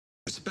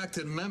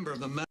respected member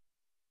of the...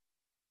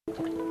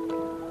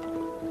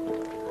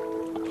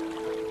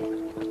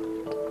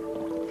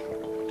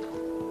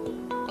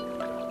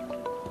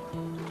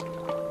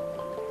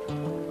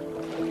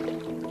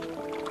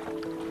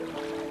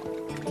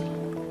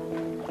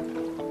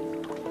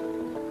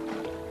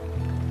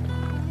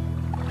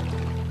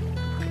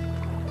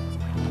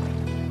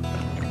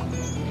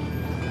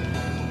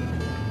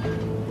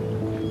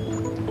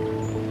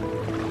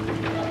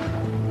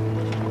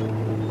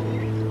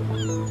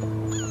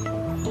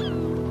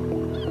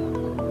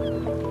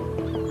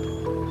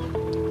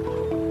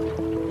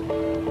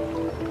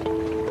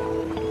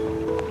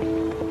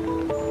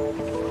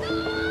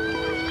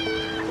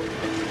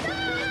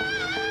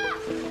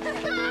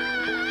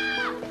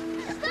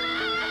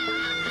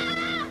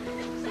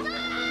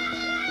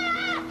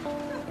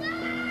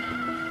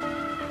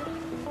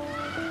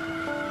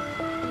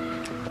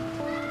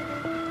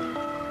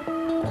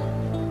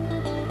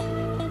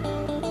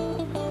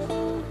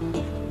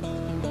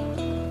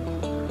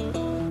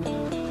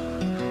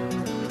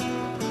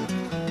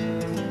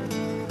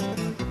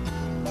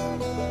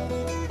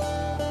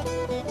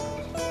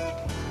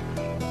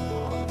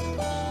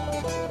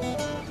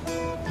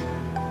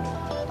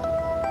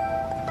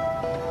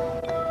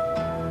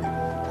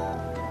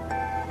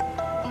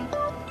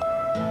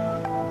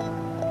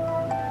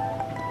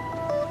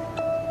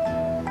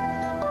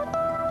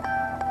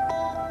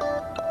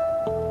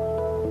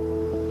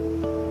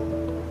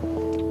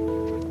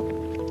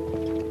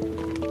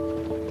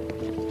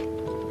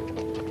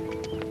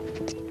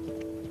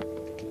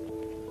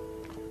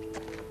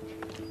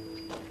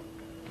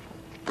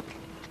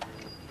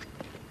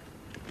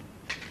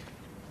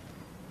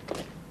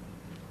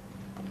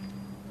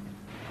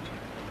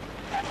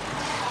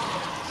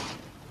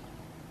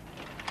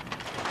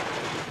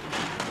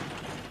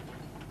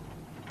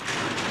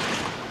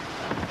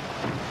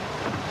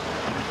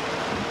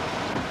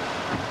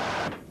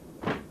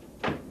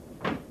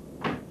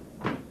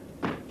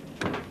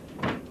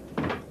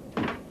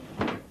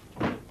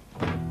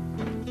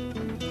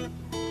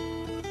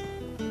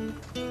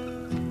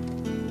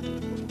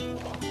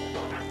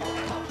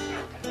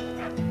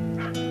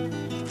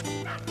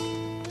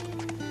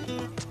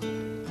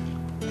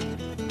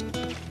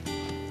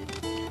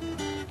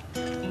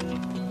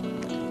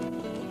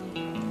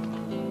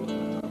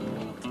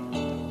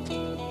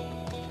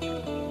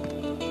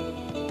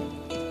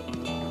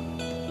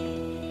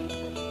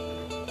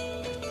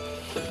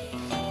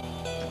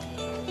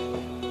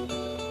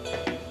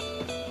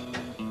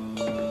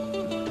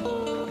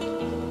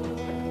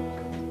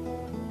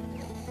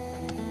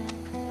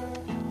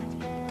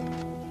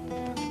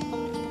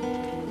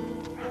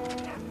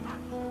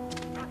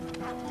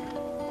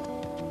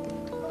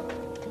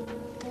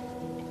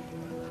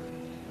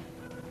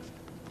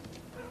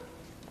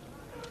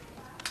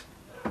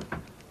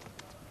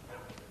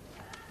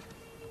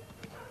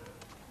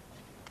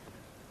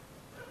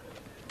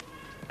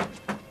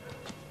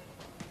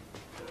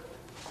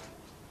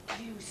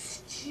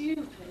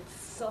 Stupid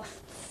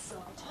soft sod.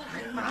 All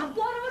right, ma'am.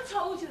 What have I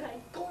told you,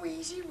 then? Go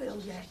easy, will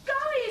you? Go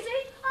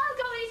easy? I'll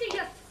go easy,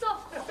 you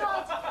soft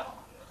sod.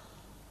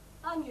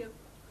 And you.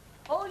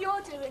 All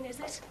you're doing, is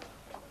it?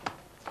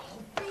 Oh,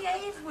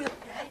 behave, will you?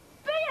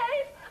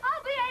 Behave?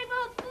 I'll behave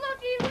a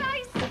bloody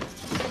race.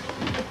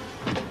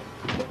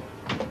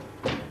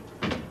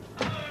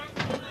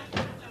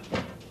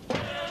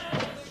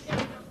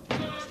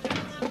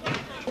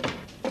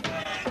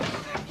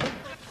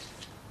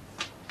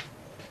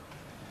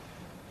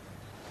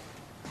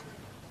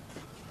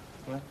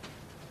 What?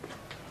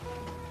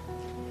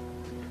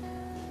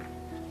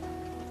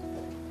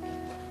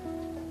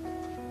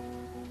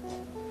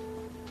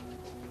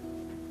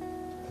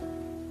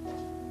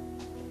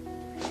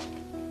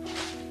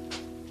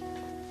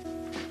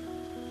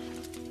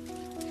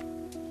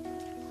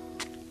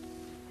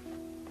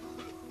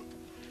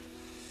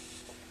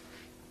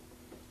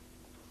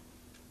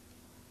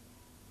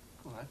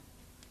 What?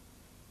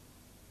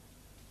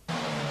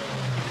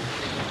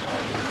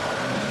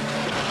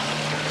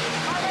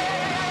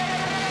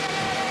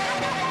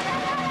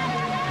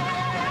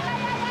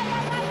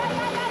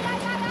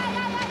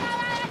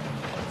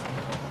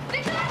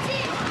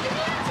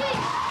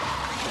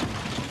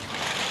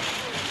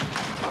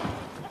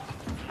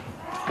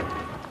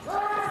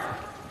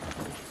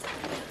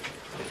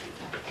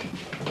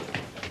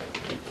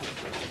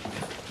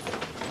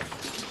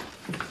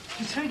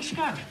 Thanks,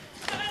 God.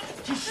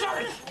 You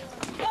sorry?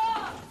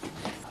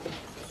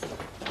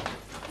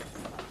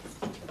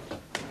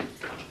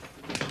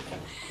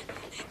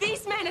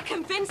 These men are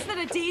convinced that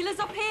a dealer's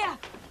up here.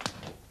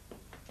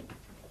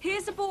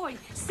 Here's a boy,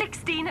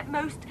 16 at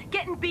most,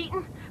 getting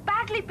beaten,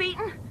 badly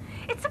beaten.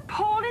 It's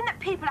appalling that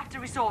people have to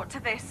resort to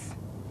this.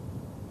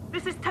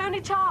 This is Tony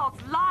Charles,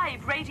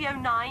 live, Radio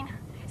 9.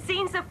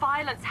 Scenes of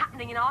violence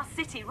happening in our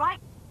city, right?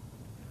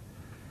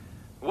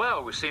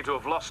 Well, we seem to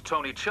have lost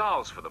Tony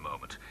Charles for the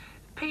moment.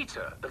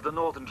 Peter, of the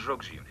Northern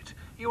Drugs Unit,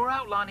 you were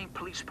outlining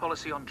police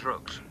policy on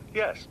drugs.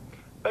 Yes.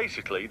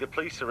 Basically, the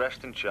police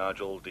arrest and charge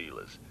all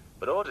dealers.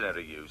 But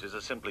ordinary users are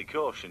simply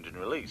cautioned and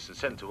released and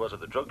sent to us at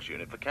the drugs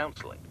unit for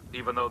counselling.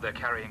 Even though they're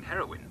carrying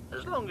heroin.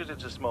 As long as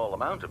it's a small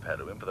amount of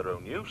heroin for their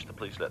own use, the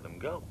police let them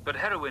go. But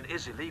heroin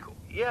is illegal.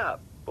 Yeah,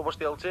 but what's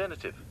the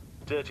alternative?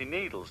 Dirty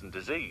needles and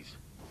disease.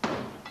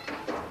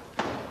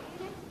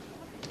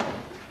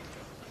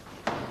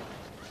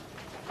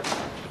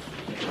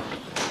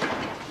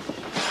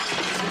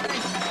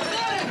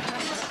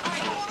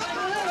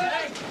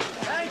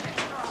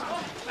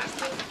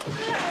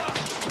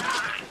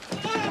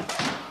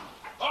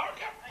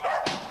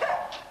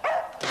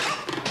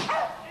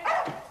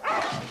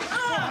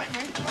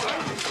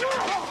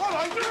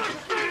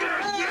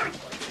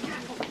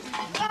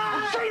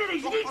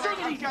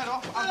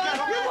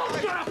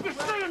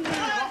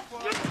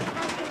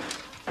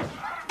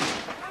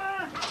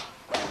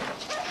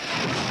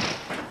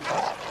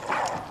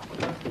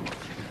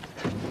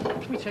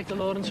 We take the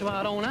law into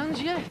our own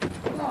hands, yeah?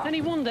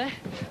 Any wonder?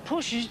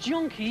 Pushers,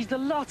 junkies, the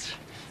lot.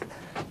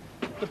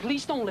 The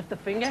police don't lift a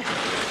finger.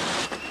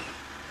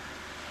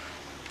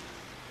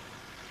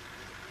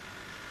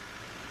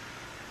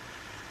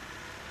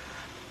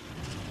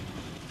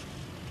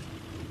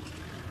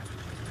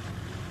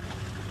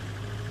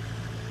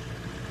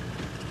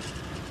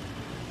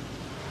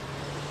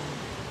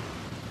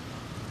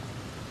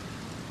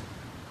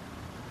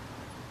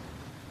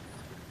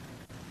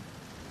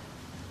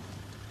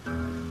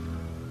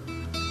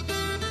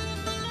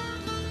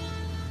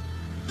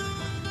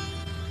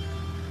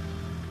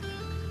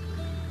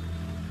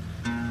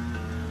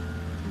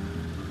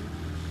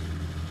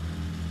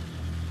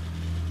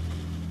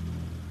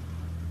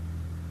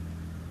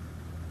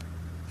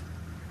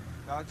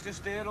 No,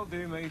 just there'll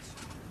do, mate.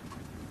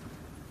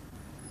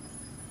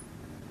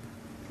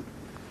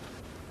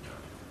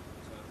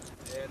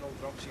 Yeah, no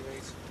dropsy,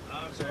 mate.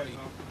 Oh, sorry.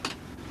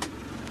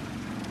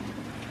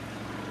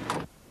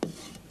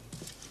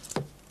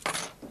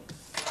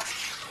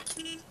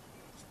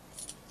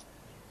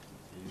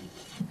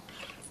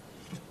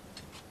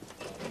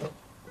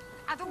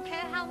 I don't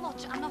care how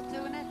much, I'm not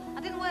doing it.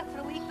 I didn't work for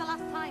a week the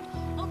last time.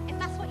 Look, if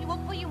that's what you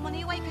want, put your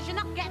money away, because you're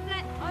not getting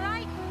it, all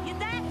right? You're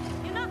dead.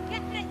 You're not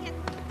getting it, you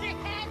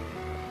dickhead.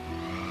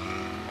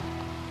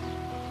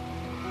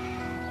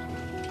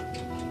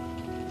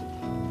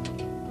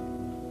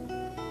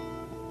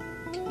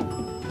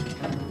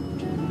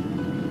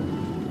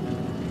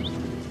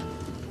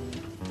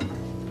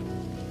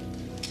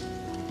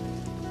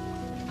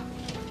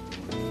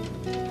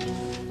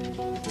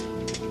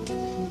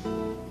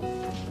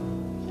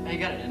 You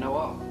got it in a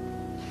while.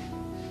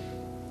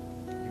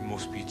 You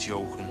must be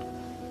joking.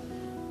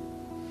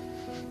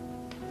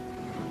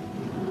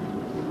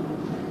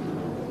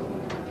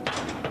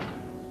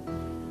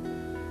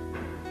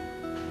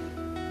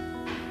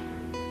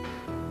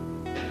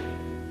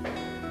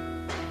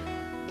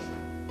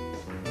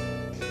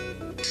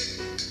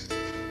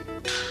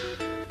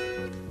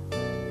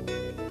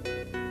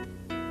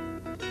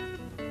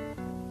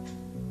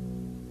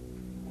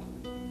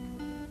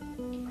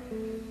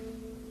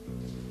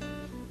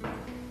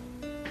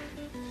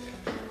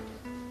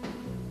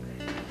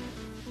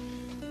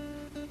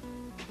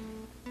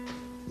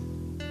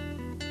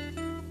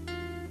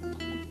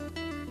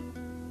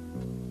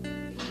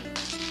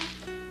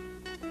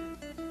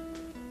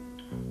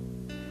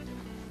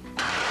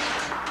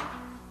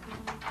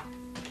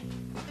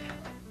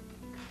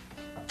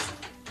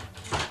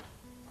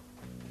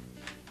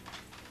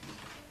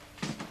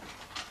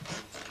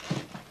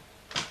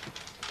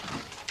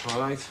 All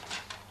right.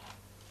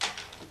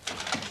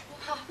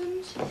 What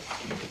happened?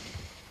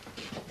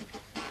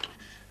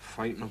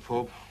 Fight in a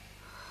pub.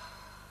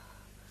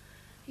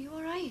 Are you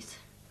all right?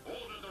 Order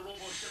the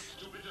roboships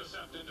to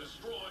intercept and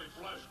destroy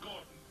Flash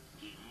Gordon.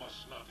 He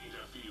must not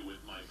interfere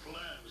with my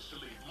plans to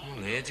lead I'm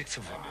allergic to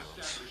violence.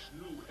 establish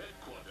new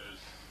headquarters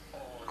on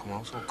Come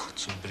out all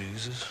cuts and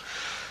bruises.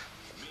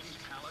 Ming's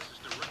palace is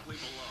directly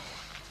below.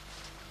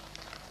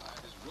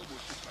 His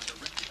roboships are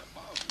directly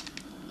above.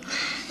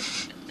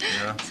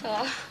 Yeah.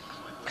 So.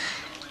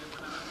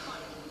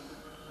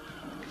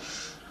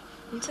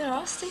 You did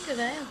all stink of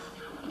ale.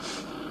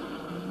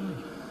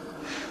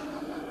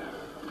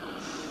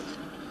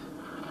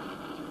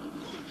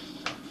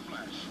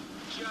 Flash,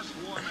 just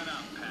warming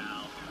up,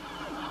 pal.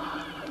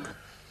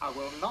 I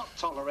will not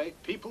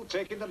tolerate people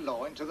taking the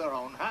law into their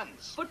own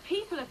hands. But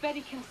people are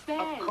very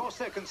concerned. Of course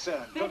they're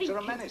concerned. Very Drugs are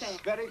a menace.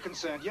 concerned. Very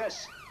concerned,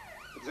 yes.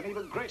 But there's an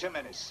even greater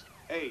menace.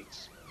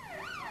 AIDS.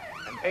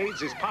 And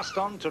AIDS is passed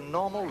on to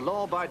normal,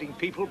 law-abiding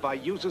people by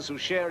users who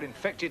share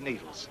infected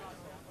needles.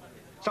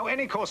 So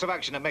any course of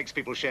action that makes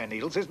people share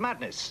needles is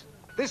madness.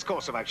 This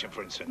course of action,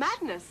 for instance.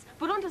 Madness,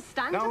 but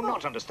understandable. No,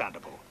 not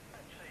understandable.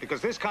 Because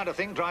this kind of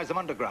thing drives them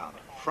underground.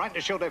 Frightened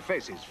to show their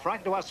faces,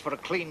 frightened to ask for a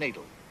clean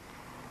needle.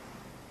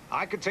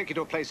 I could take you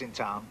to a place in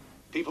town.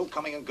 People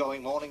coming and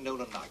going morning,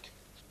 noon and night.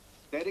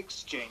 They're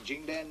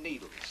exchanging their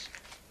needles.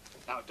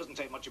 Now, it doesn't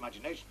take much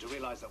imagination to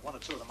realize that one or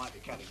two of them might be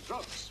carrying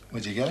drugs.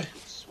 Where'd you get it?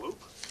 Swoop,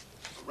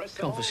 arrest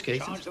them all,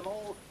 Confiscated. charge them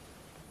all.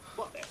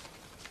 What then?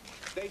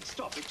 They'd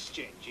stop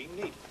exchanging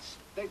needles.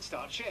 They'd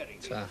start sharing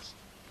needles.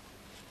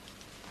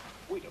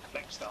 We'd have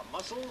flexed our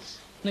muscles.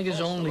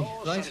 Niggas only,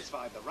 right?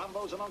 Satisfied the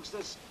Rambos amongst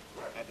us,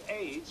 and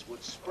AIDS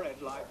would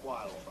spread like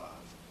wildfire.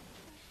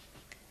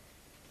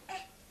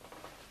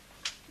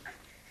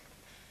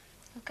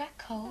 You'll get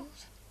cold.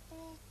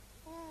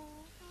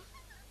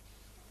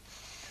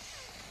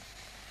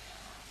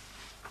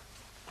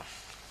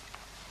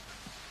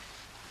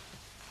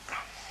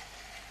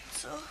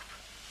 What's up?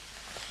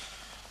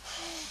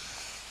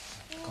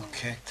 Got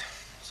kicked.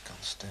 It's gone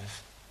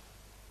stiff.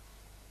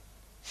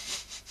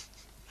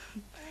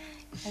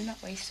 I'm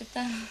not wasted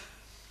then.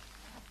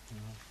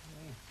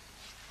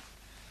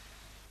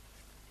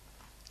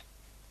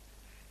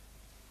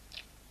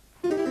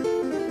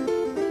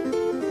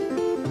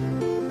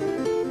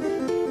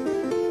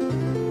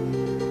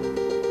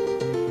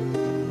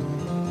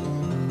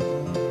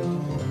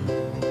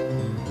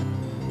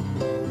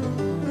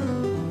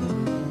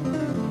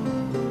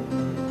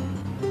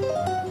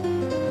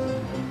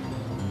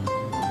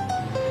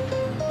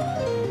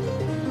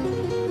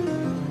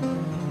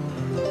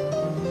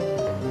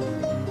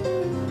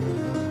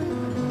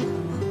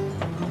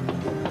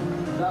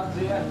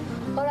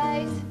 All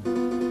right.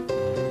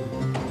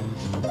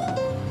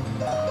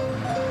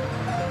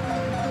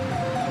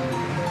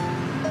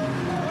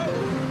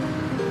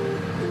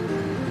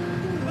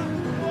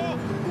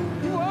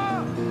 You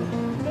are!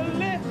 The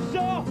lift's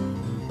off!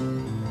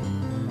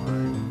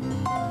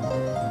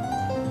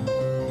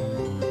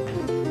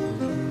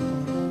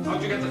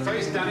 How'd you get the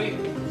face, Danny?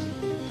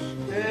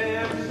 I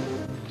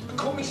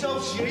cut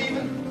myself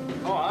shaving.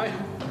 All right.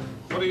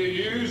 What do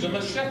you use? A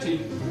machete?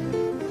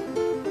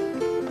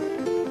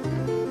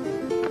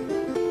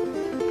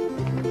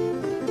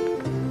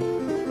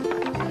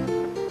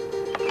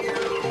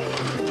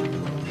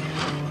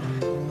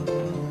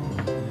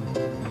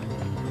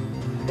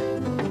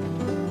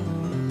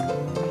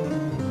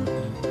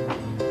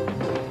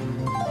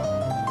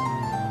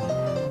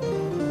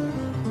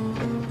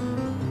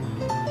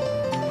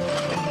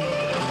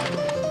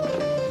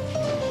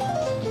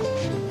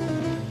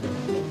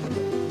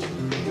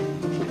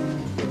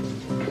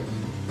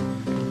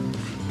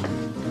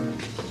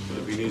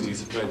 Easy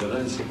to play the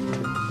lens.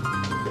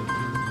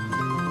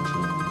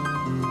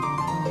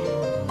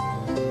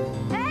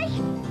 Hey!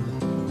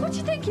 What do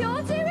you think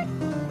you're doing?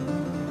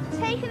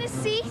 Taking a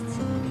seat?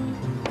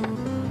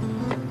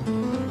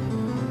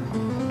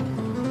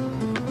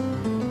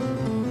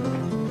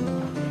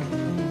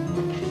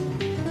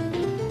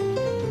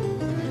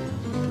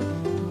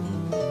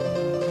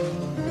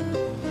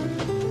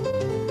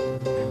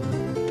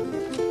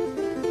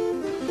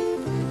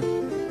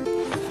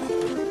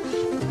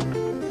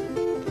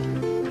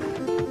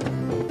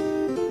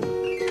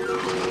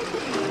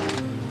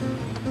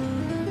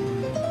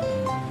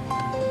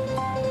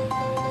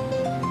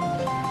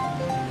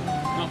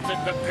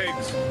 The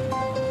pigs.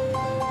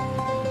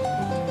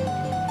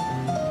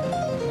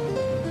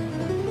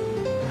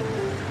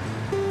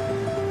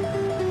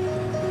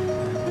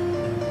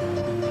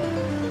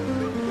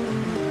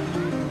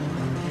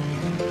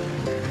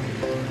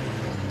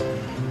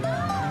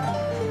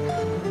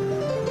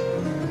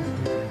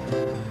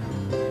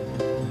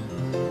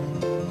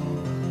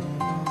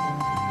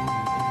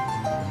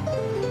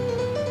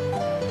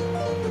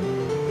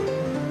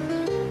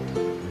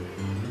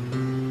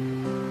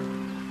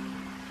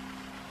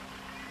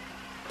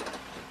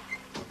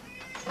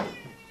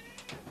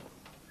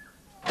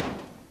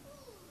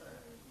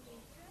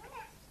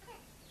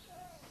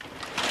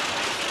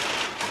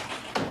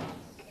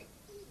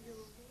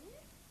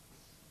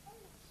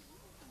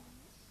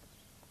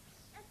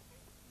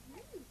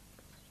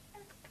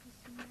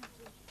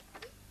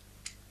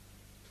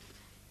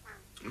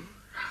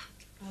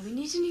 Oh, we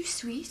need a new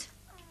suite.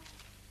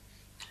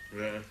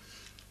 Yeah.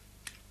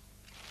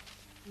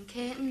 And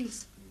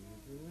curtains.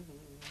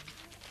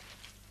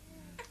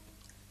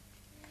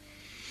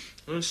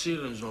 The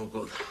ceiling's no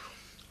good.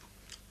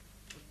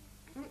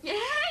 Yay!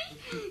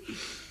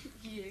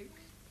 You.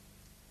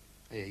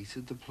 I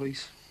hated the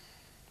place.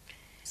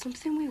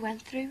 Something we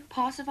went through,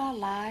 part of our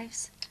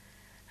lives.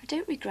 I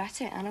don't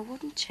regret it, and I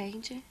wouldn't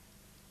change it.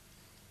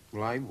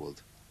 Well, I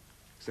would.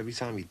 Because every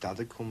time your dad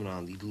would come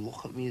around, he'd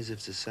look at me as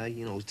if to say,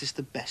 you know, is this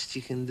the best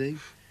you can do?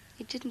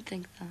 He didn't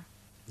think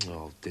that.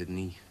 Oh, didn't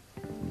he?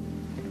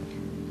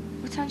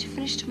 What time do you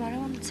finish tomorrow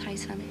on the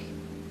Titanic?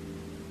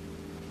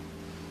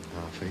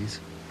 8:30.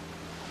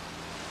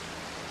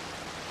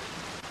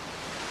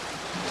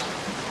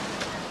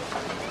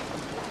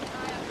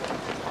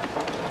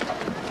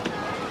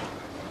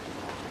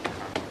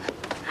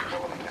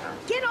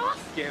 Get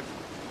off! Give.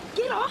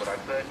 Get off!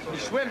 You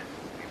swim.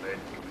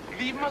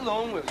 Leave him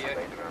alone, will you?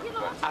 Get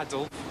off!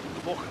 Adult.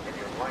 Look,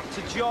 it's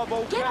a job,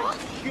 okay? Get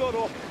off! Shut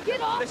up.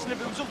 Get off! Listen,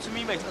 if it was up to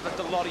me, mate, I'd have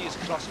the lorry is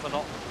crossed for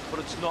nothing. But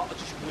it's not. I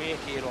just work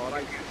here, all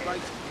right?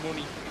 Right,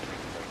 money.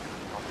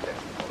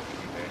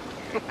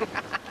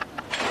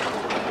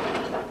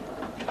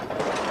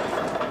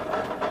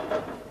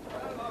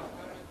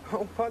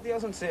 Oh, Paddy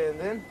hasn't turned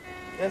in.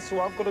 Yeah,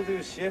 so I've got to do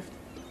a shift.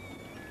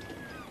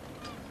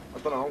 I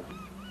don't know.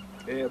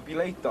 It'll be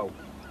late, though.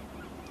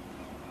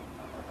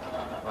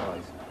 All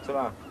right.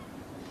 Ta-ra.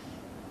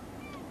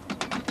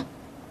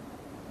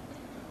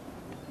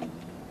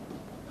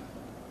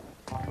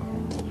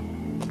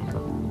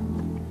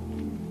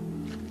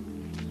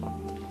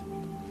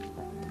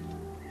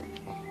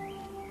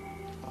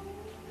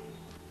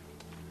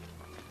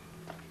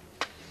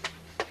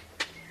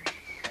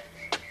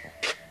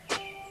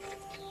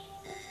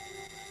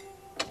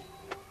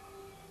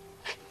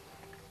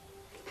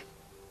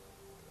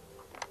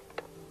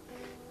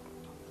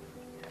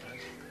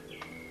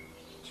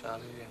 out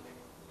of here.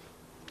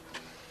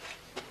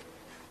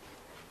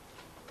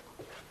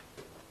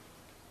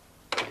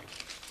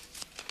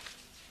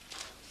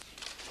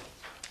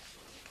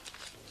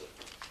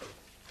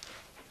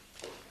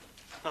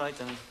 All right,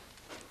 Danny.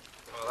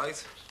 All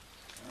right.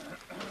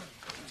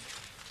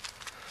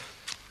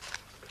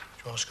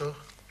 Roscoe?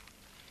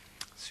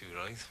 It's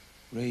all right.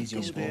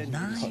 Radio sport.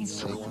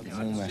 Nice.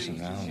 No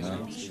messing around,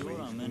 no.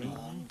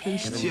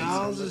 Prince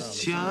Charles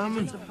is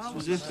charming.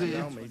 As if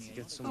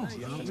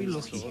aren't we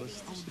lucky?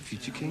 The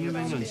future King of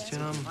England's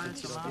charming.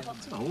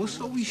 Oh,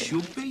 so he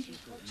should be.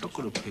 He's not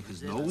going to pick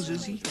his nose,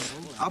 is he?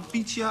 I'll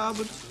be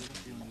charming.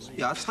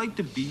 Yeah, it's like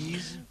the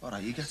bees. All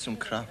right, you get some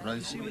crap,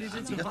 right? You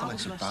get the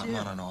likes of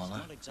Batman and all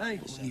that.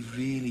 But you've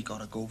really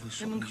got to go for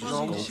something.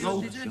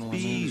 No,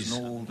 bees.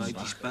 Like,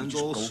 he spends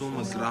all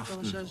summer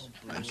grafting,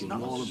 like giving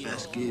all the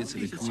best gear to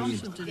the Queen.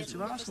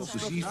 So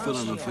she's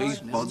filling her face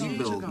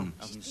bodybuilding.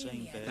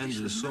 End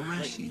of the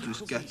summer, she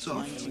just gets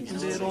off, and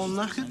they're all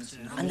knackered.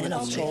 And then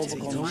October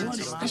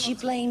comes, and she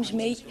blames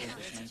me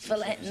for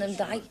letting them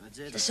die.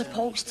 They're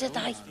supposed to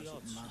die.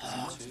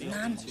 Oh,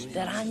 Nan,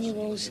 they're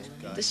annuals.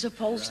 They're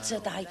supposed to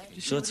die.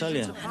 Shall I tell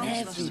you? And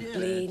every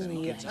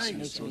bleeding year she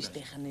makes me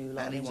stick a new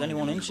lot. Is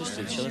anyone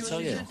interested? Shall I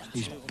tell you?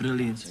 He's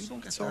brilliant.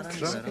 It's all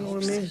crap, you know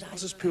what I mean?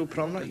 That's just pure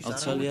prom night. I'll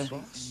tell you.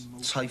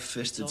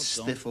 Tight-fisted,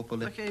 stiff upper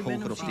lip,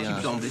 poker up the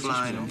Keeps on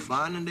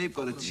flying, and they've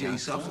got to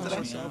chase after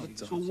it.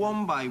 So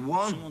one by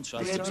one,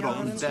 they're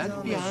dropping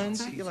dead behind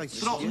her.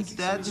 Dropping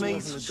dead,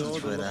 mate.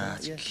 Touch with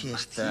that,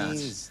 kiss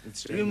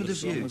that. Room of the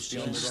view,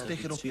 you can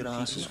stick it up your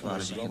arse as far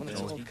as you can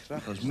throw it.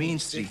 Because Mean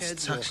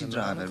Street's taxi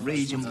driver,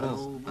 raging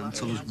bull.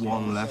 Until there's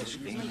one left.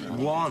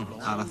 One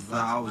out of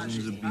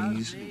thousands of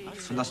bees.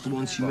 And that's the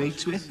one she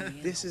mates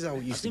with. This is how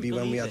it used to be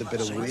when we had a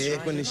bit of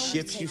work, when the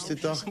ships used to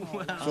dock.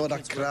 Before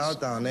that crowd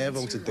down there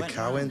voted the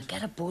cow in.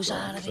 Get a buzz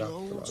out of it,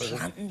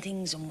 planting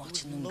things and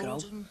watching them grow.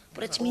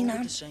 But it's me,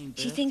 Nan.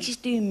 She thinks she's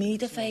doing me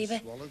the favour.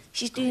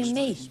 She's doing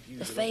me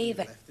the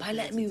favour by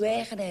letting me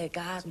work in her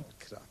garden.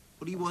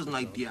 But he wasn't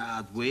like the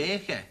hard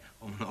worker.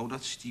 Oh no,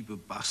 that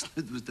stupid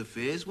bastard was the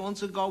first one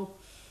to go.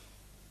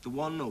 The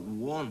one that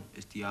won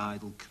is the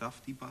idle,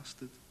 crafty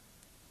bastard.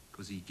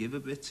 Because he gave a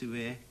bit to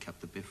her,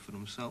 kept a bit for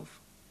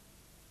himself.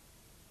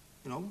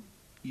 You know,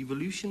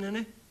 evolution,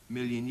 innit? A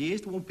million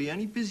years, there won't be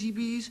any busy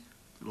bees.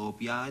 They'll all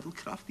be idle,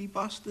 crafty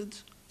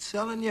bastards. I'm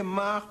telling you,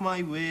 mark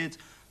my words,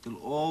 they'll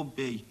all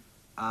be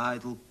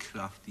idle,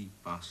 crafty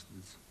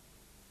bastards.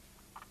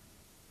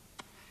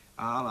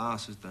 I'll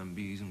ask them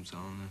bees, I'm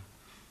telling you.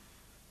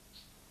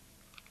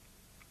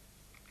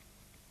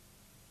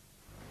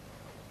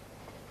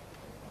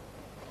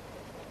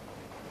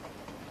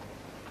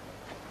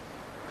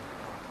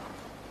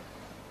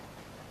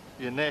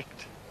 You're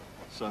nicked,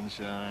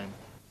 sunshine.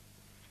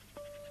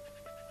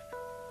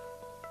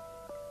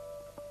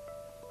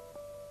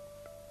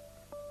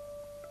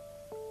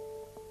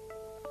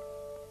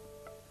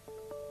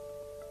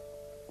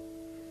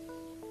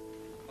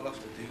 I'll have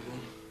to do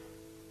one.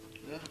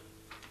 Yeah.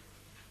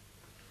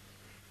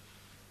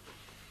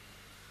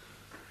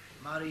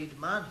 Married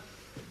man.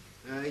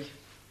 Hey,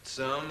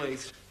 Sam,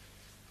 mate.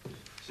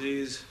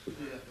 Cheers. Yeah.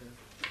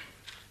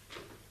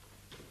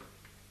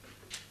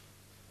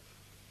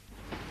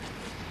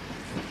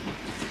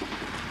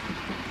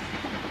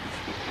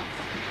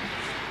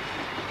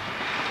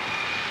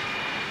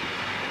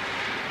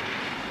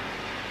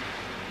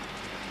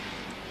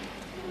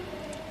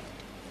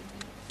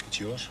 It's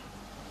yours.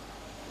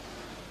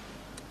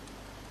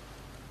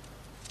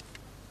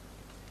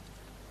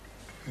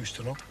 Who's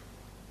stood up?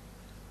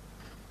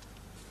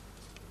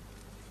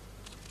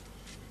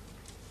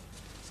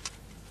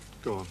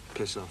 Go on,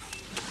 piss off.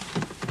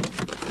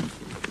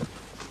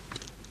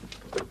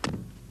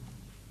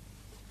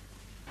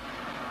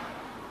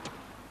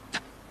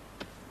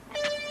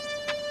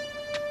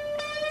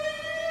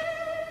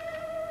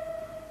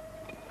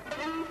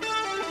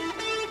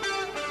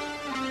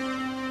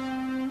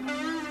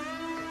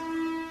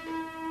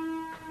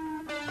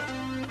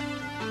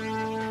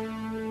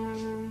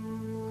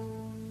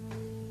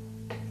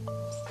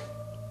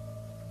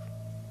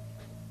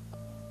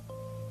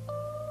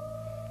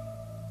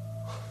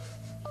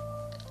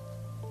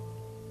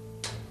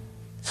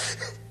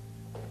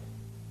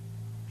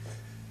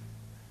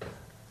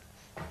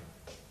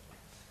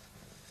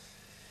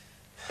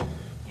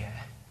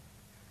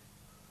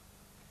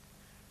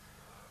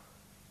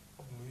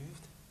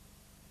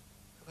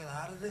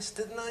 This,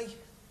 didn't I?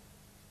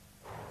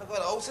 I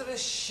got out of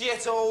this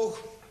shithole.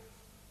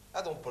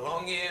 I don't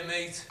belong here,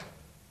 mate.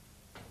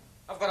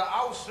 I've got a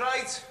house,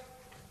 right?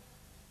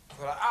 I've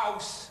got a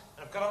house,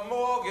 and I've got a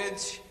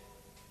mortgage.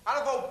 And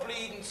I've got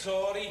bleeding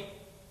Tory.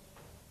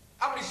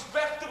 I'm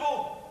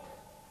respectable.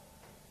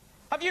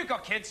 Have you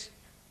got kids?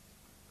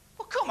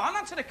 Well, come on,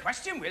 answer the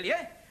question, will you?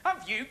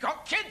 Have you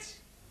got kids?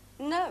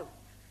 No.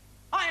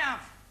 I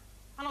have.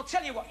 And I'll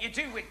tell you what you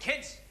do with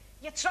kids.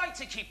 You try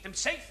to keep them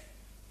safe.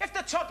 If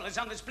the toddler's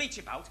on this bleach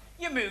about,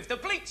 you move the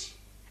bleach.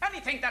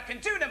 Anything that can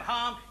do them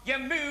harm, you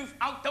move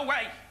out the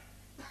way.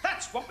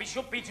 That's what we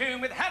should be doing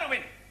with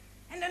heroin.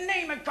 In the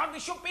name of God, we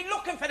should be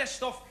looking for the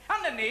stuff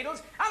and the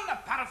needles and the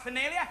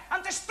paraphernalia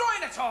and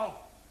destroying it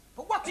all.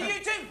 But what do?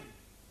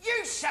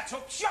 You set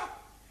up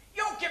shop.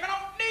 You're giving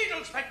out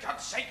needles, for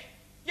God's sake.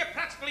 You're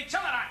practically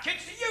telling our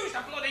kids to use the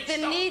bloody The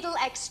stuff. needle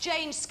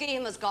exchange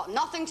scheme has got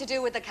nothing to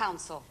do with the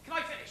council. Can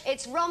I finish?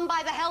 It's run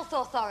by the health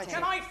authority.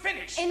 Can I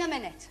finish? In a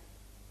minute.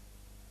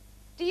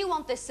 Do you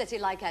want this city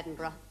like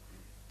Edinburgh?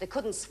 They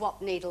couldn't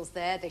swap needles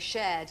there, they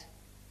shared.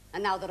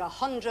 And now there are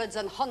hundreds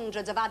and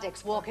hundreds of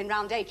addicts walking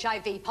round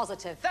HIV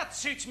positive. That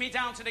suits me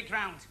down to the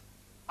ground.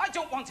 I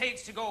don't want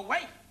AIDS to go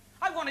away.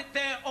 I want it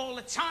there all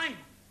the time.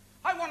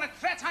 I want a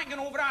threat hanging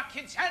over our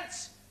kids'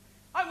 heads.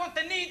 I want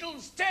the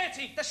needles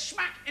dirty, the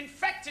smack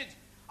infected.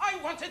 I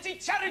want a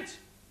deterrent.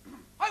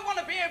 I want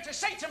to be able to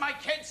say to my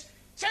kids,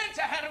 turn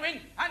to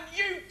heroin and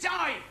you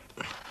die.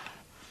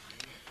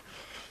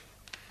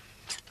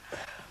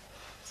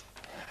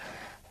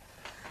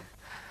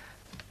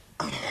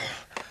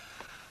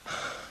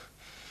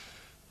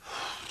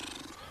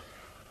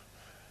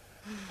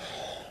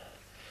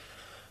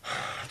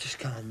 I just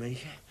can't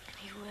make it.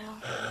 You will.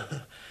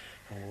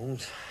 I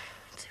won't.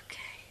 It's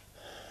okay.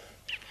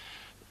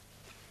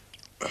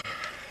 I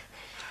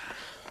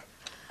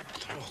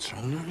don't know what's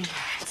wrong with me.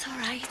 It's all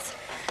right.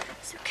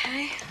 It's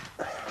okay.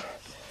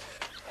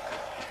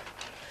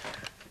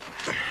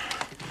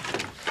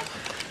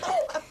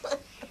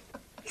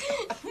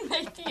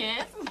 Make the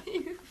ears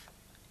move.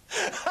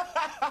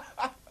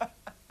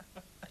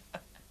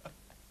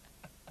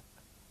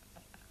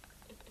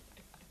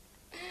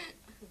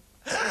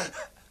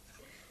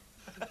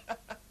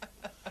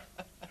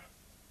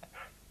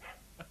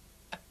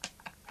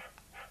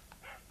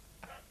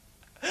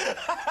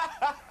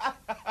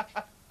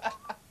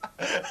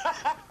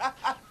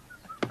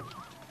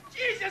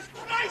 Jesus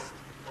Christ!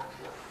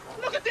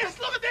 Look at this,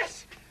 look at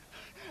this!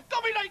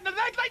 Got me right in the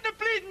leg, right in the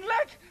bleeding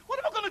leg! What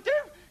am I gonna do?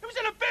 It was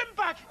in a bin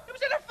bag! It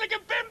was in a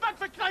friggin' bin bag,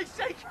 for Christ's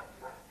sake!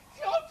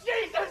 Oh,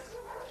 Jesus!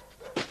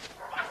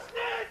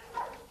 Bastard!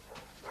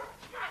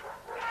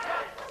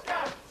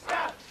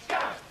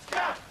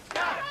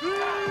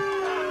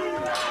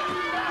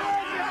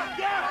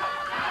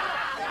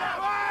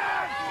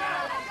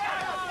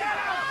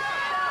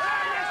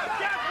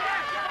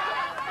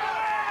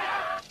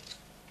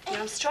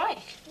 You're on strike?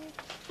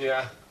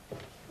 Yeah.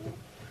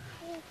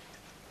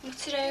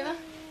 What's it over?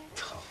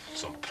 Oh,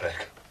 some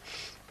prick.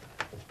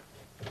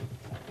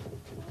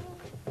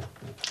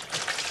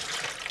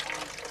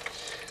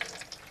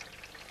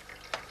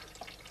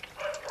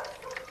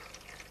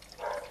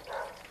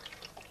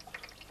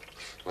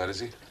 Where is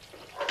he?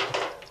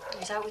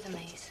 He's out with a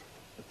mate.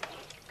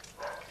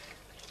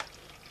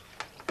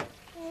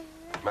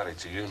 Married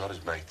to you, not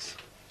his mates.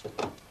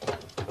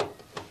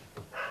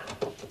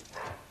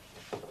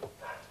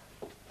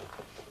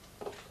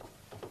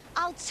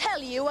 I'll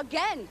tell you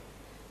again.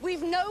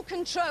 We've no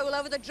control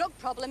over the drug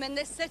problem in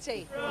this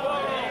city.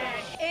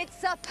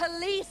 It's a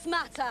police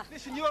matter.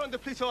 Listen, you're under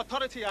police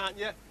authority, aren't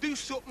you? Do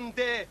something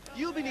there.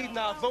 You'll be needing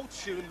our votes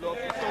soon, love,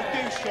 so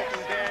do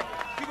something there.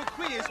 If we were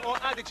queers or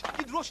addicts,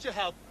 you'd rush to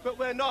help, but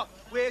we're not.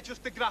 We're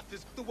just the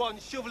grafters, the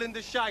ones shoveling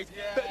the shite.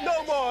 But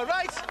no more,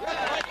 right?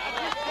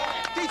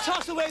 They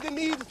toss away the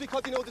needles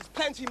because, you know, there's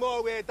plenty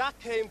more where that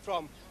came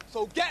from.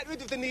 So get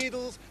rid of the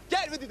needles,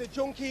 get rid of the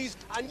junkies,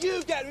 and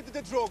you get rid of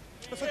the drug.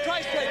 But for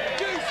Christ's sake,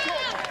 do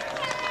something.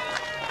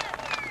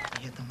 I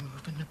hear them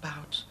moving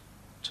about,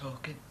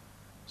 talking,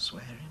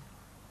 swearing,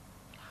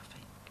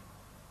 laughing.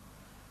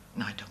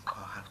 And I don't go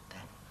out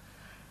then.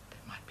 They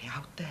might be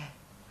out there,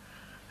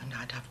 and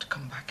I'd have to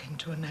come back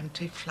into an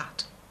empty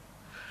flat.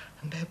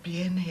 And they'll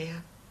be in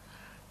here.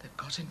 They've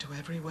got into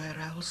everywhere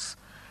else.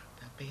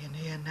 They'll be in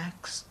here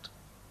next.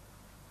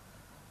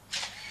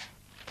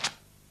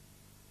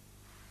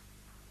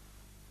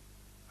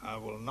 I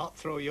will not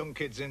throw young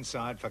kids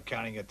inside for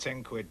carrying a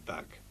 10-quid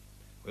bag.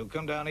 We'll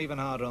come down even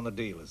harder on the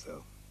dealers,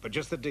 though. But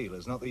just the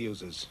dealers, not the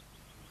users.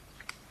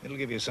 It'll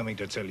give you something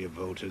to tell your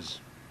voters.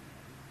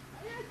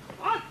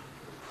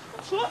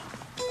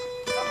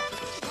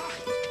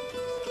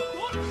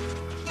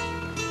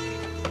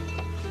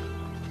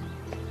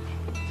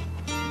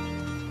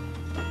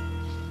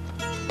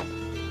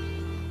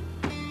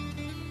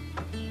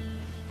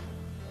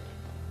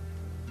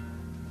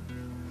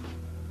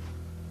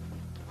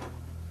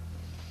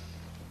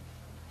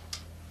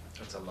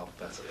 That's a lot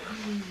better.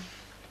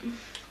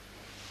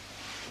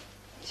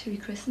 Should we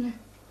christen it?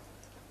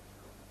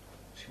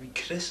 Should we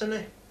christen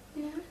it?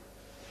 Yeah.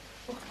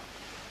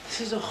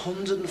 This is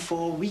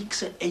 104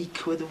 weeks at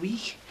 £8 a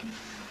week.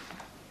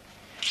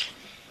 I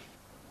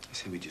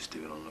say we just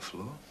do it on the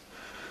floor.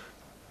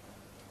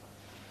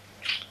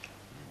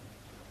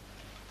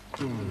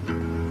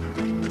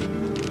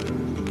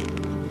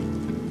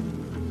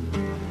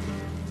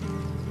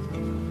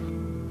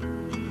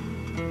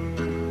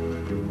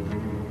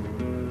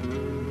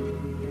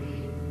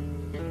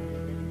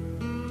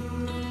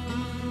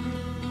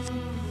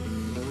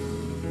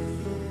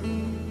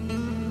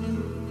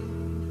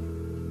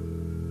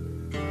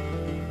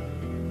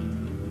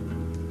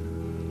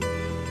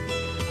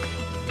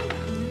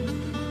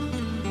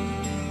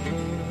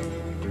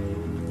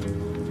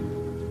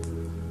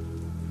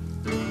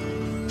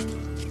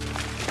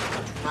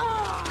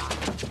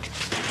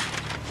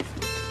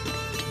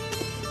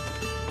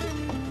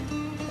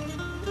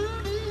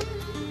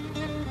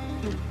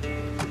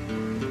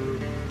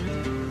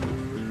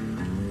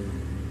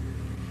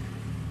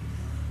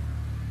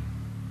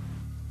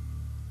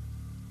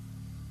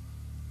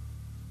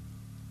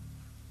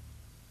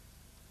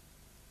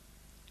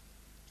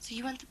 So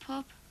you went to the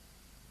pub?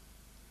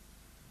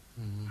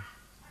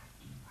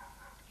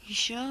 You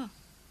sure?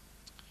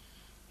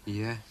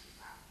 Yeah.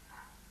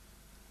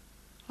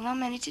 Well, how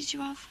many did you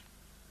have?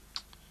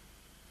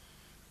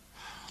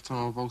 I don't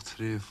know, about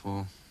 3 or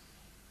 4.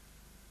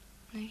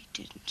 No, you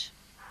didn't.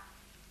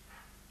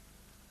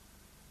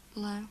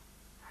 Blow.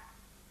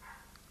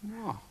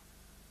 What?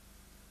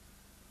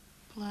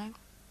 Blow.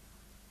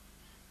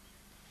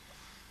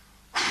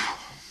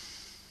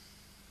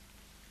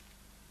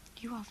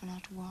 You haven't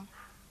had one.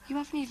 You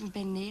haven't even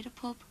been near a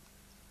pub.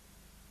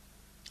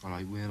 All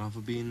right, where have I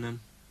been then?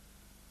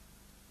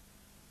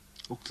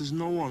 Look, there's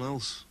no one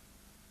else.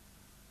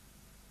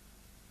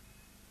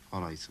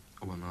 All right,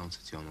 I went round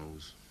to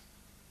Jono's.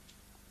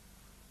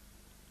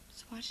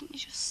 So why didn't you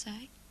just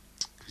say?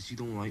 Because you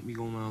don't like me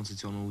going round to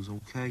Jono's,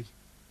 okay?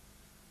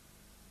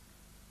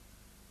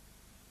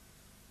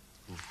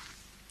 Look,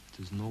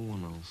 there's no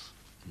one else,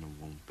 and there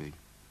won't be.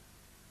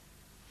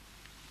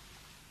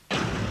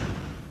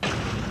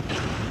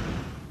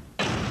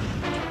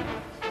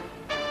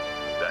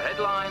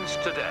 Headlines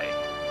today.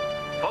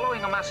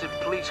 Following a massive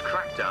police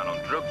crackdown on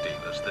drug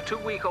dealers, the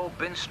 2-week-old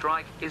bin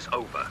strike is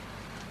over.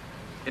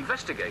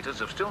 Investigators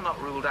have still not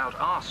ruled out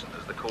arson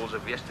as the cause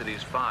of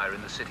yesterday's fire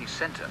in the city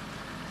centre.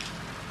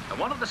 And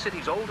one of the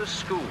city's oldest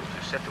schools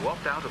is set to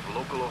opt out of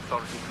local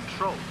authority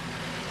control.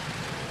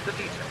 The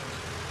details.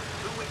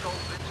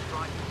 2-week-old bin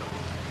strike is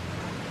over.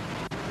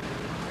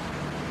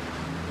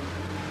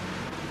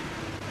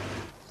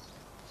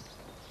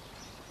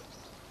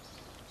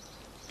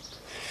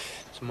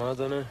 It's mad,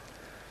 innit?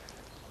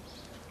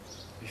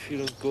 If you're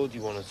feeling good,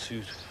 you want a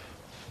toot.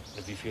 And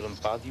if you're feeling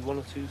bad, you want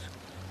a toot.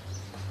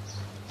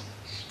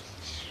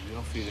 If you're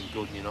not feeling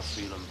good and you're not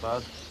feeling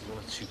bad, you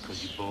want a toot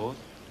because you're bored.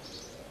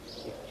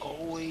 You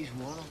always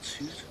want a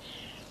toot.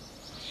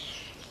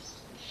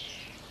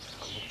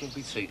 I'm not going to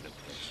be taking a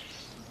piss.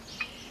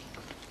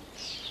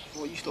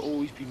 What used to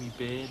always be me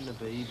bird and a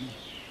baby.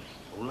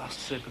 The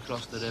last trip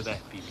across the river,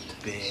 be me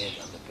bird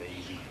and the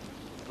baby.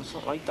 But it's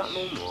not like that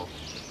no more.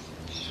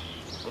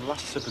 The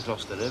last trip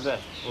across the river,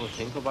 all I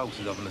think about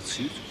is having a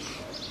toot.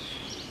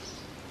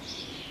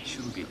 It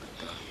shouldn't be like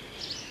that.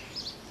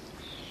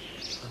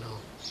 I know.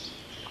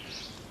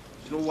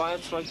 Do you know why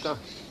it's like that?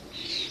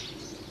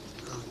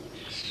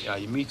 Yeah,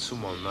 you meet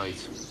someone, right,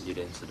 you're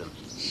into them.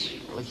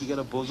 Like, you get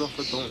a buzz off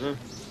it, don't you?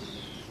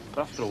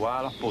 But after a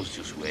while, that buzz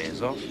just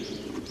wears off. I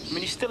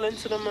mean, you're still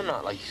into them and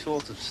that, like, you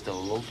sort of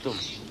still love them.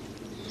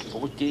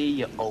 But with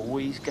gear, you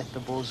always get the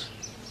buzz.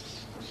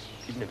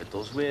 Even if it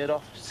does wear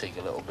off, just take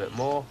a little bit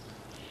more.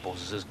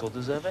 Buzz is as good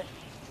as ever.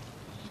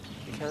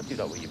 You can't do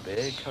that with your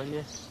bird, can you?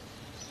 You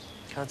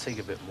can't take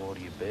a bit more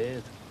of your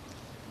bird.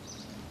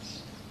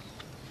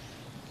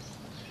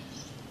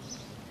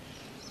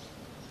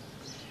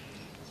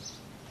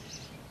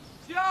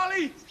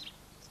 Charlie!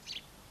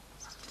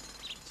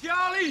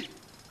 Charlie!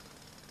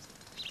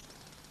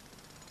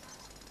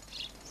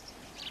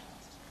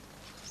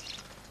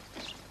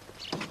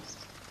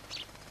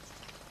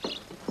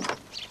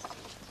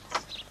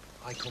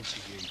 I come to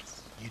you,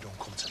 you don't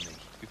come to me.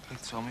 You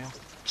picked Tommy up?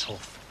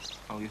 Tough.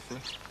 How you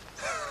fixed?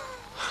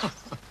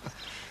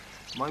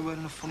 Am I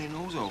wearing a funny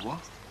nose or what?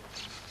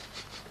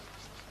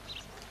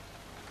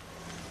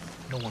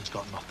 No one's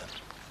got nothing.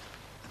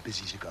 The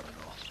busies have got it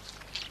all.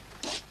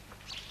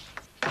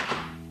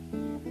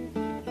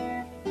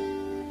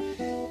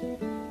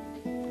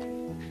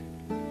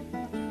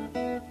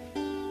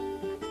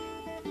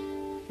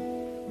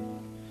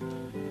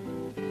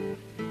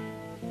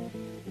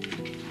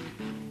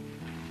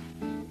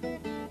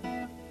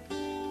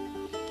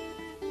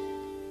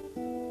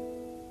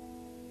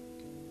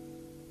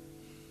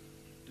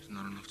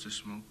 Not enough to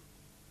smoke.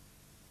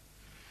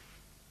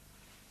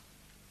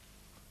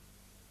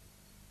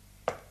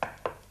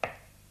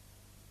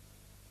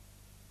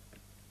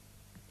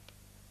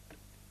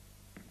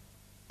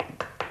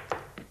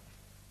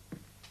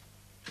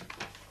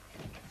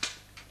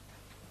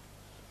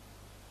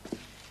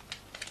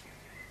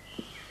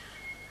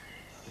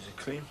 Is it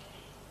clean?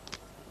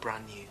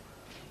 Brand new.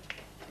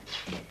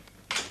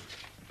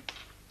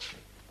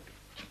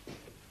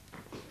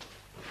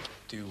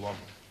 Do one.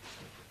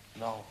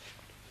 No.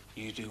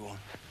 You do one.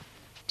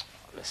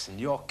 Listen,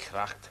 you're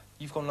cracked.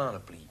 You've gone down a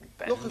bleeding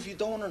bend. Look, if you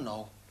don't want to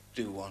know,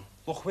 do one.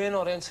 Look, we're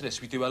not into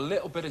this. We do a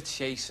little bit of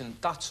chasing,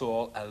 that's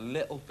all. A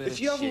little bit of If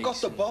you haven't got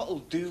the chasing. bottle,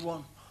 do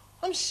one.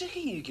 I'm sick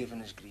of you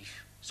giving us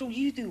grief. So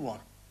you do one.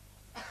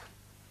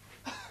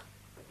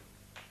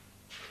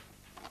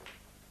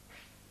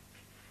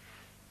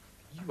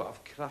 You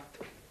have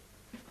cracked.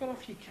 You've gone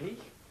off your key.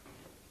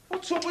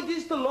 What's up with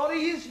this, the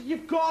lorries?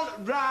 You've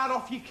gone right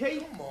off your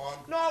key. Come on.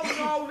 No,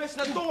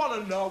 listen, I don't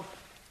want to know.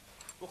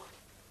 Look,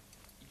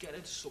 you get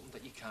into something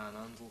that you can't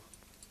handle.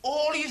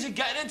 All yous are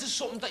getting into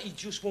something that you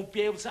just won't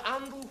be able to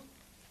handle.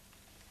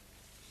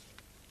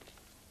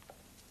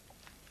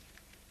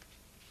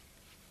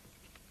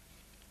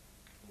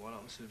 What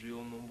happens to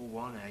rule number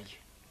 1, eh?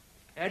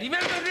 Hey,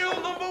 remember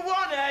rule number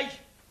 1, eh?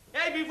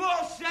 Hey, we've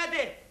all said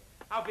it.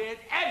 I've heard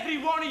every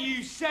one of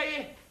you say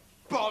it.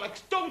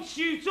 Bollocks, don't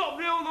shoot up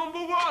rule number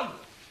 1.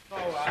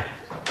 All right.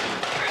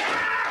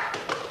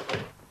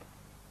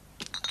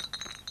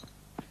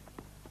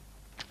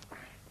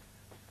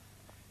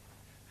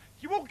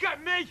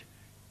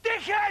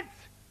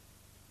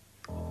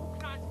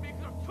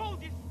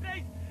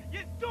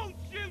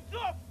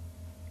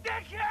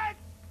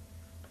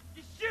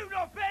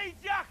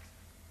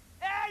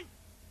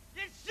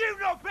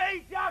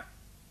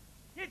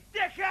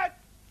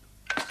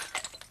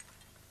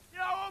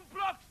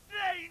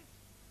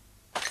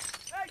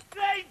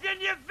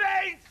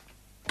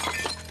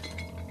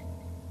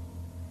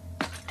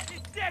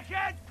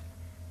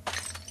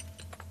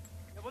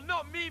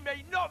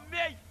 mate, not me!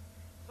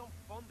 I'm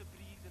fond of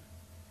breathing.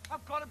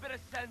 I've got a bit of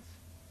sense.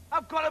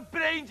 I've got a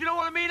brain, do you know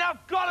what I mean?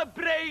 I've got a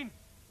brain!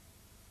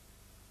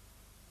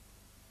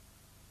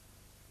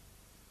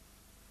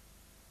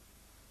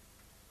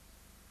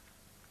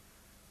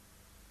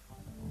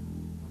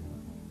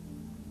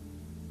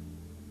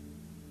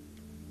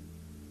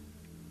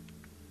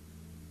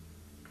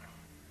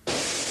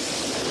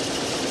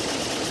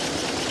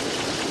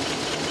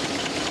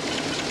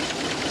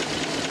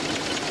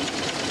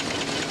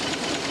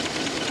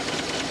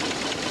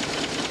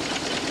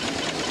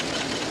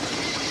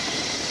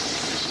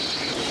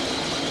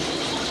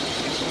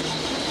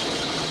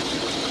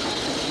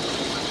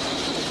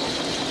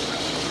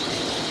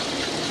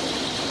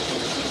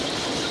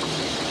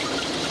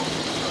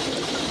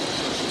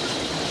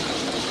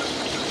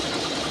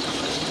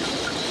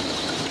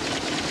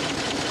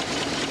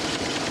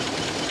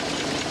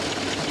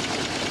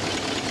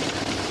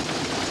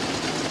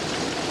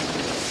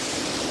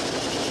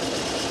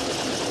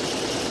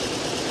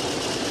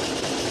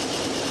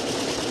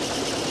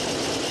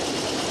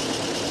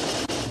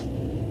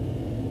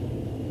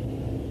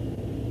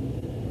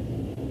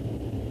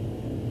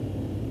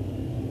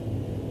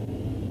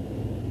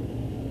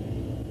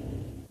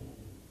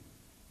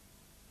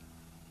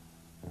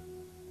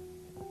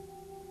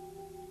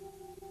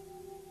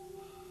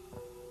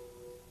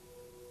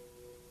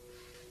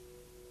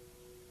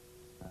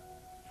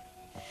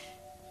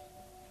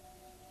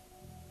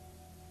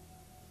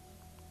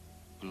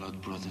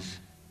 Blood brothers.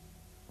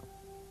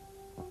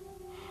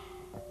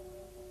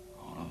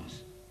 All of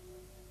us.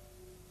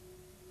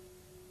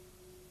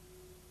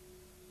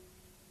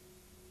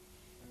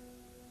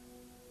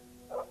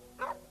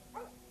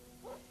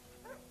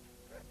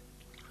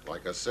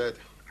 Like I said,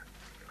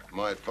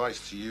 my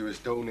advice to you is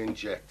don't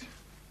inject.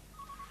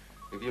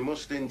 If you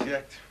must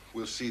inject,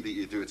 we'll see that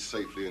you do it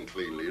safely and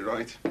cleanly,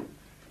 right?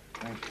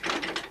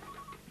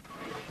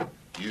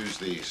 Use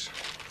these.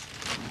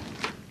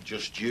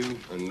 Just you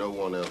and no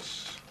one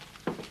else.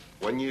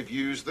 When you've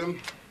used them,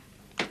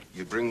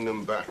 you bring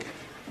them back.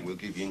 And we'll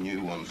give you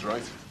new ones,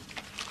 right?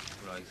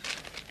 Right.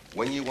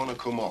 When you want to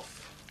come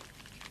off,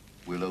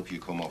 we'll help you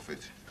come off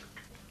it.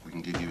 We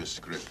can give you a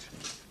script.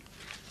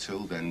 Till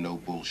then, no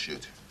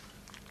bullshit.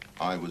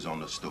 I was on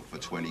the stuff for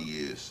 20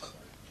 years,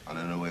 and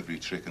I know every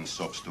trick and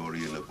sob story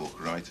in the book,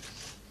 right?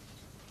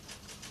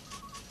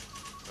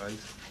 Right.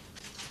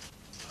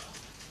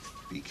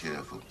 Be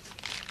careful.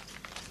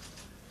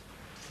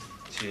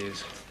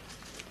 Cheers.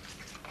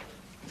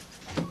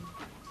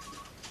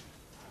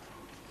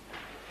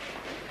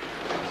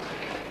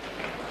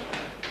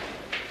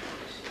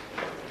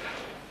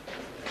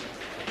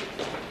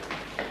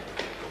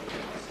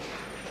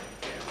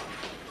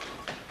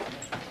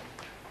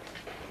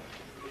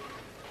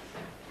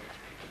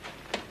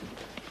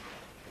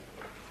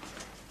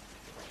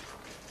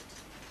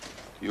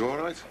 You all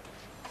right?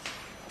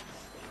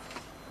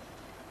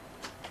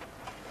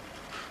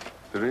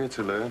 They're here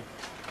to learn.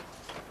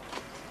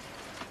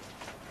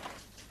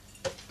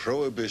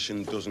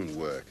 Prohibition doesn't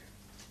work.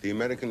 The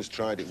Americans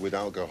tried it with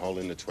alcohol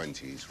in the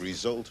 20s.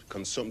 Result,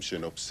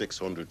 consumption up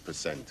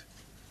 600%.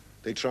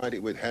 They tried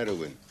it with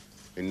heroin.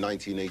 In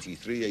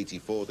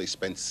 1983-84, they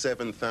spent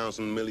 $7,000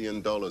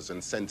 million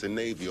and sent a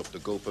navy up the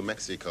Gulf of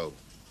Mexico.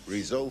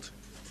 Result,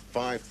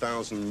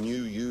 5,000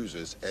 new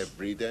users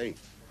every day.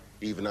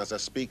 Even as I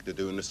speak, they're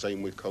doing the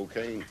same with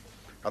cocaine.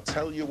 I'll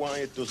tell you why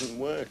it doesn't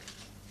work.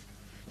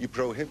 You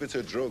prohibit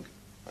a drug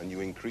and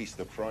you increase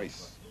the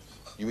price.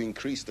 You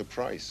increase the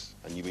price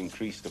and you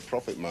increase the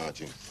profit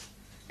margin.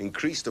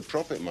 Increase the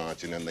profit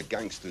margin and the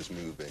gangsters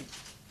move in.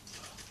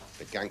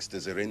 The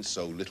gangsters are in,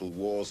 so little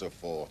wars are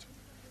fought.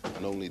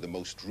 And only the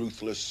most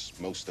ruthless,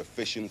 most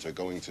efficient are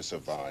going to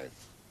survive.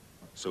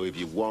 So if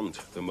you want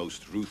the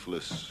most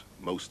ruthless,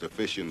 most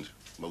efficient,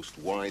 most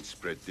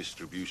widespread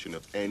distribution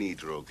of any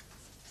drug,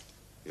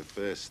 your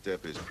first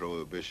step is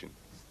prohibition.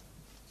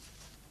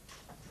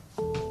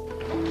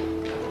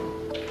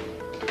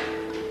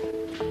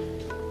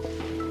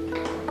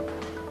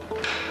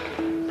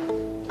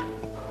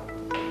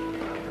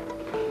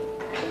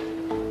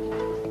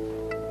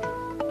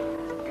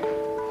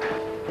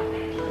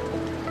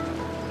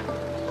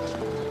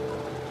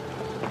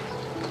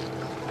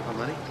 How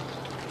many?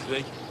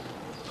 3.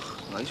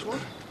 Nice one.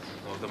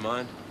 Oh, they're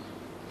mine.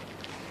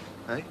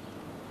 Hey?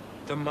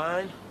 They're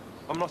mine.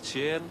 I'm not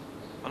sharing,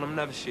 and I'm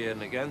never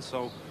sharing again,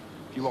 so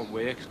if you want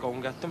works, go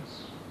and get them.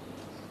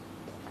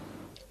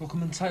 Look,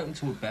 I'm entitled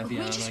to a bevy,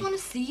 We aren't just I? want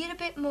to see you a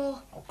bit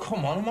more. Oh,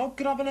 come on, I'm out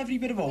grabbing every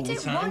bit of We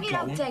overtime. don't want you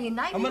out going. day and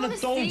night. And We when I want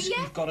to don't, see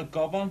you. you've got a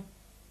gob on.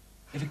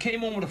 If I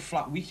came home with a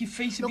flat week, your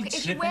face would Look, be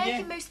if you're tripping,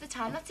 working yeah? most of the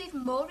time, that's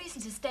even more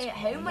reason to stay at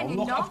home when Oh, you're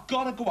look, not. I've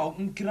got to go out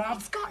and grab...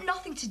 It's got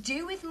nothing to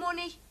do with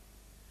money.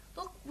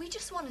 Look, we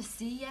just want to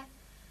see you.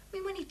 I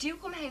mean, when you do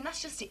come home,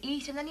 that's just to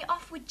eat, and then you're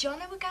off with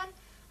Jono again.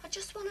 I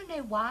just want to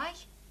know why.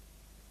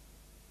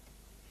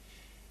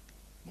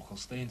 Look, I'll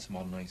stay in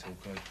tomorrow night,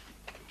 okay?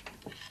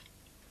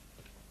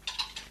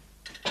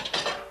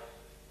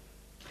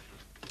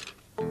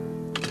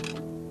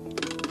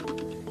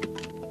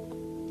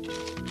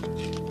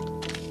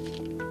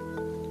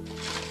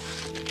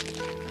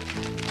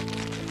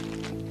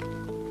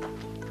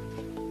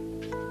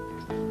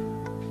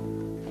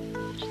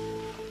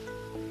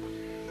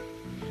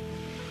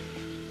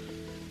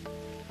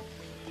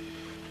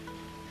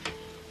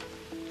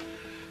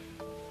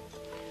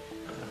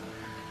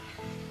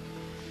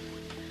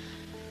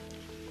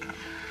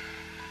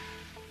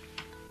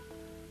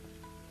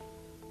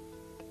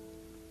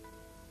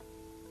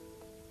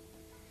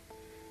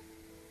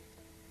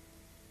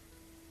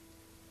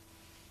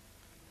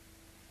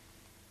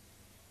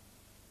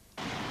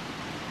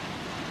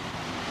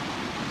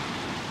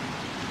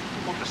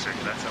 the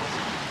cigarette,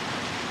 Elsie.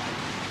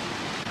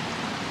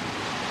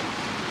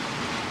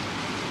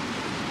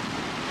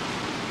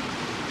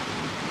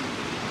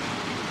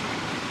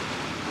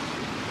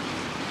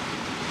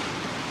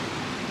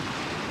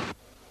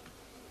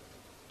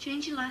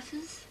 Change your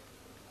letters.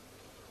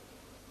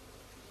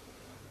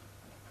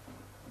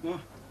 What?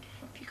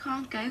 If you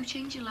can't go,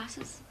 change your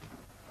letters.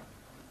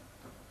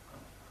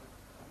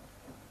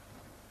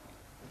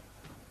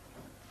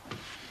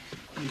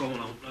 I'm going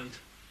out, right?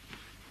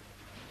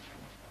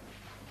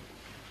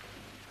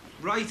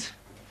 Right?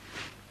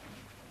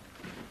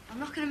 I'm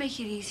not going to make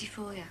it easy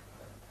for you.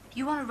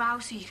 You want a row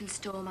so you can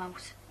storm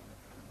out.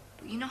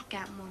 But you're not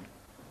getting one.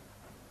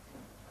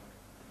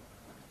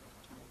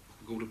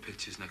 We'll go to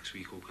pictures next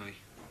week, okay?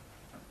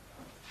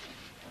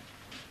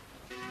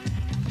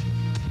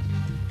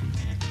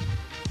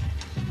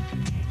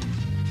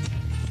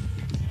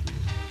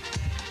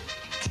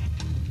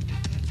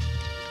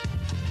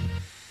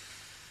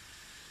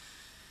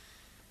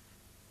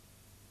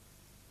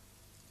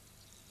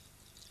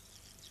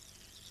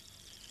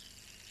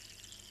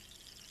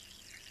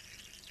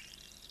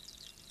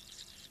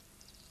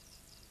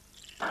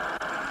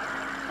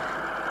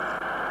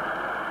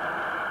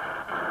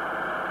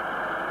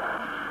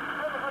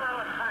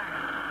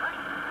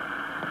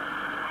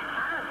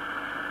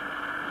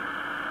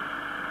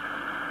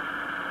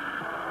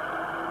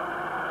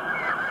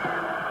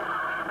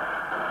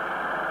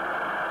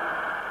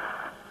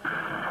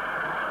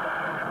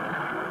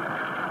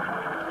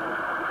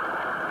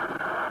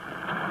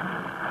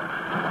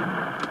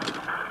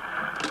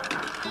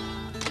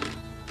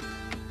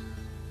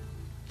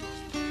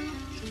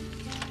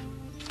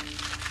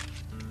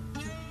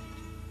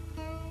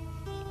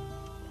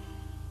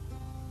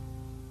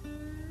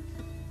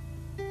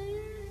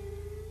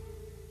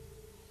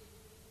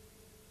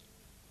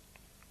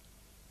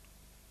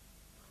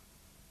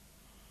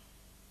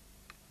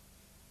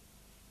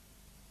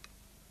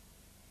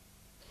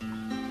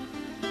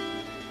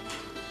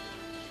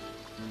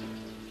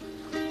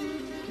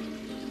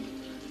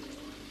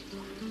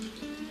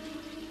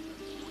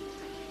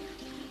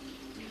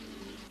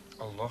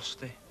 I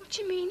lost it. What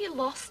do you mean you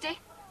lost it?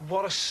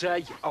 What I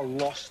say, I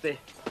lost it.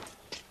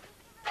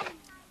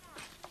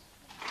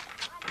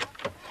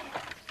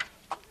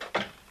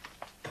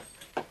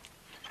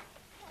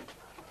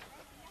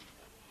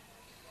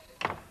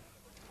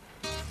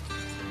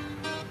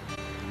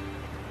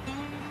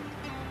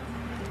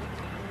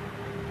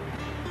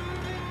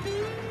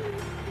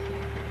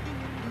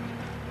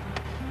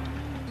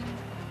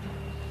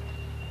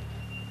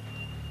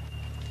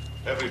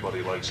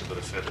 Everybody likes a bit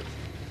of fiddling.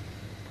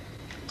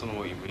 Don't know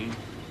what you mean.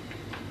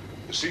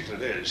 The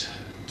secret is,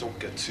 don't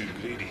get too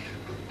greedy.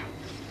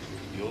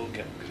 You'll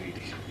get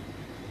greedy.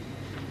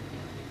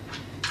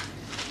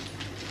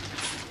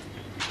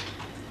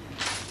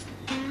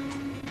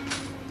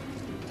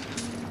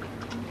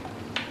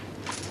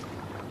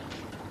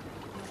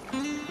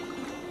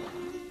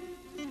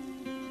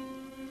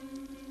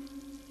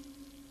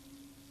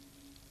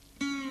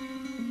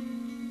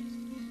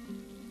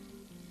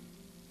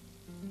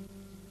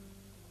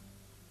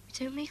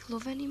 We don't make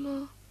love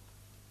anymore.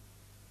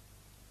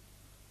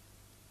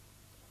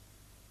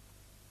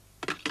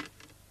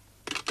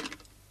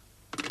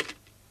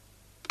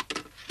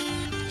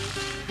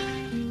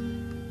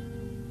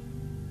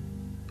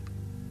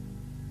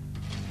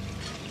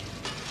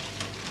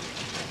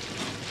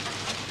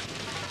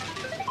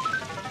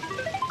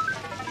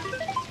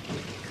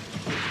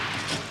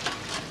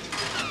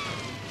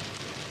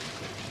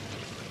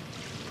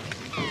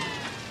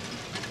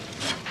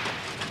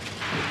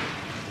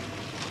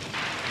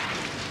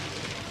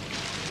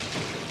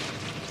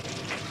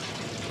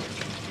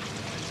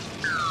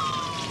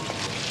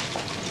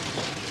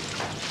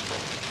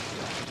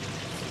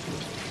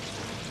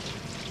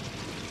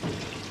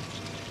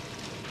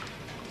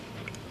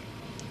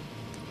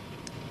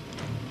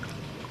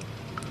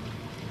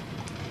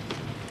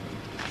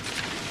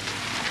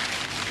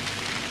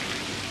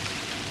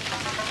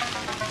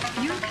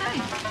 You okay?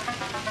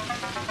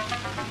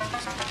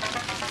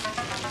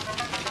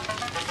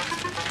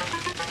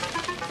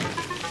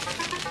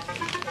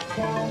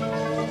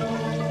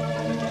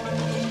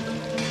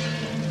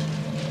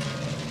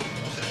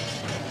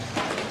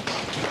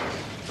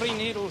 3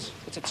 needles.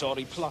 It's a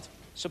Tory plot.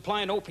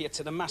 Supplying opiate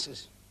to the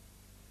masses.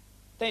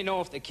 They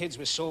know if the kids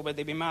were sober,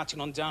 they'd be marching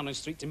on Downing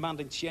Street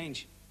demanding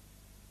change.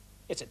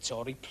 It's a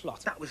Tory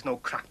plot. That was no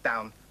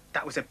crackdown.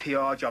 That was a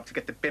PR job to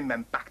get the bin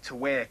men back to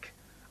work.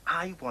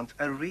 I want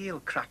a real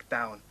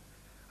crackdown.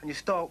 And you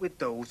start with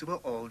those who are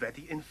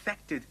already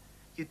infected.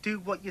 You do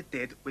what you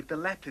did with the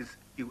lepers.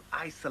 You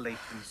isolate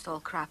them. It's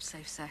all crap,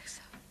 safe sex.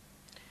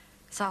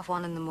 It's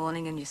 1:30 in the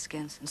morning and your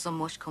skins, and some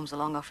mush comes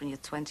along offering you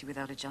 20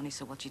 without a Johnny,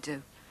 so what you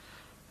do?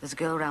 There's a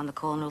girl round the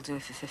corner who'll do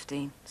it for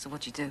 15, so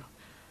what you do?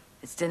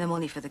 It's dinner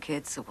money for the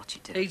kids, so what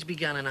you do? AIDS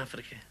began in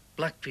Africa.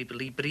 Black people,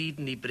 they breed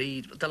and they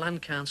breed, but the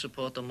land can't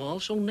support them all,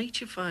 so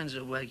nature finds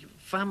a way.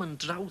 Famine,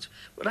 drought.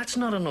 But that's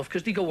not enough,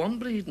 because they go on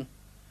breeding.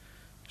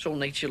 So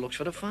nature looks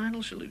for a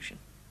final solution.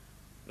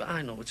 But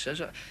I know it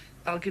says,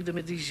 I'll give them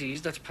a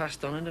disease that's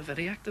passed on in a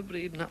very active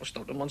breed, and that'll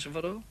stop them once and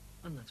for all.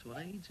 And that's what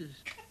AIDS is.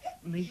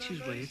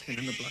 Nature's way of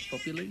thinning the black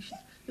population.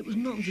 It was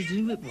nothing to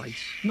do with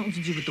whites, nothing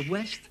to do with the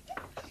West.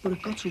 But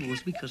it got to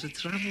us because of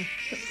travel.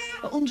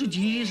 100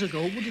 years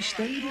ago, we'd have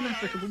stayed in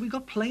Africa, but we've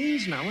got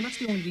planes now, and that's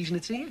the only reason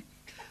it's here.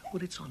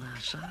 But it's on our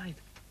side.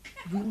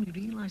 We only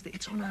realised that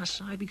it's on our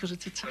side because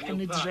it's attacking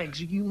the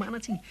dregs of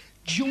humanity.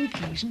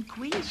 Junkies and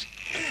queers.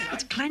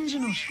 It's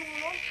cleansing us.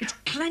 It's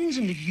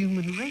cleansing the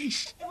human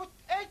race.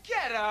 Hey,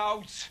 get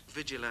out!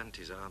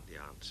 Vigilantes aren't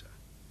the answer.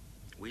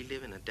 We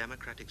live in a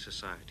democratic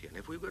society, and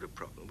if we've got a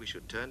problem, we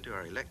should turn to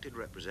our elected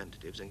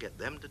representatives and get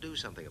them to do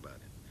something about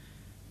it.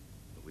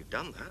 But we've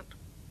done that,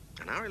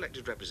 and our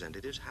elected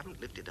representatives haven't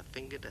lifted a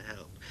finger to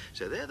help.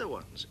 So they're the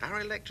ones,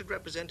 our elected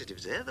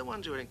representatives, they're the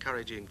ones who are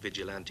encouraging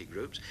vigilante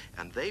groups,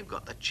 and they've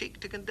got the cheek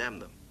to condemn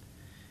them.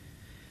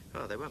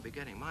 Well, they won't be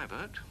getting my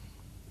vote.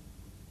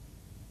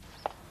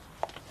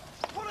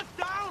 Put it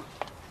down!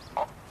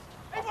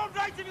 Ain't one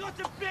right if you got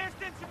to burst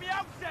into me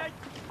house, eh?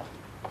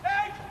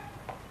 Hey!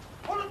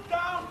 Put it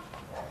down!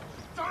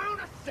 Down,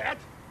 I said!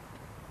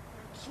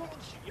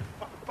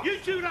 You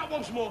do that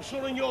once more,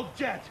 son, and you're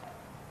dead.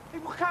 Hey,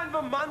 what kind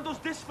of a man does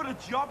this for a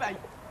job, eh?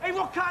 Hey,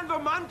 what kind of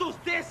a man does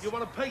this? You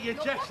want to pay your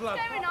debts, lad?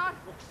 What's going on?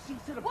 Look, see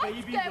to the What's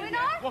baby. going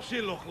on? What's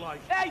he look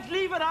like? Hey,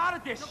 leave it out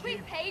of this. Look, we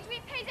paid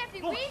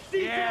every Look, week.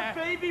 see to the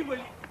baby, will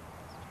you?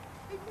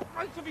 Hey, what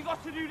right have you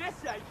got to do this,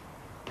 eh?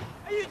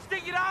 Hey, you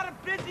think you're out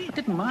of busy? I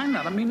didn't mind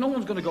that. I mean, no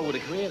one's going to go with a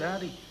career, are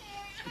they?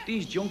 But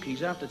these junkies,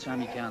 half the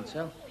time you can't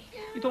tell.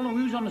 You don't know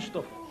who's on the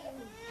stuff.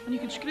 And you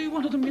can screw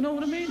one of them, you know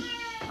what I mean?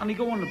 And they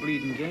go on the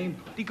bleeding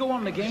game. They go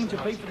on the game to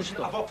pay for the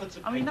stuff.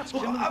 I mean, that's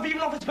criminal. I've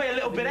even offered to pay a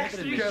little bit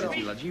extra.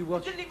 Lads, you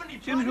watch. As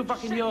soon as we're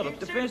back in Europe,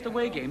 the first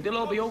away game, they'll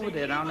all be over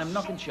there around them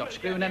knocking shops,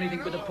 screwing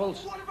anything with a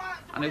pulse.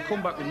 And they'll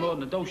come back with more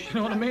than a dose, you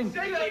know what I mean?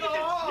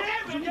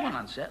 There's only one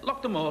answer.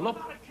 Lock them all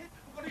up.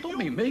 Don't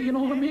mean me, you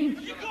know what I mean?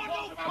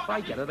 If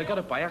I get it, I got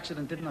it by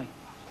accident, didn't I?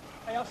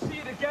 Hey, I'll see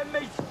it again,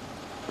 mate.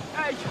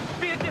 Hey,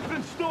 be a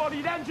different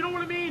story then, do you know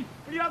what I mean?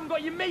 When you haven't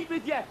got your mate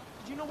with you.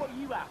 Do you know what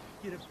you are?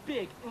 You're a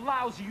big,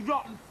 lousy,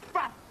 rotten,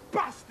 fat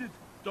bastard.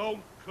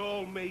 Don't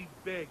call me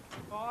big.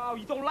 Oh,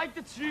 you don't like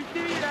the truth,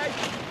 do you, eh?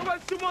 Well,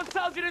 someone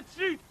tells you the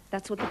truth.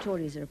 That's what the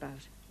Tories are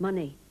about.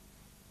 Money.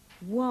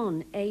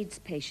 One AIDS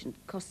patient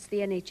costs the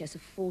NHS a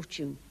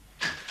fortune.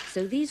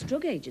 So these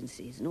drug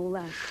agencies and all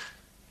that,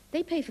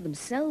 they pay for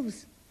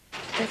themselves.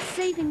 They're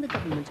saving the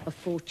government a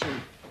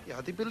fortune.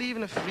 Yeah, they believe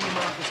in a free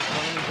market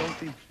economy, don't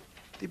they?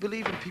 They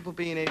believe in people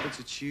being able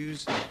to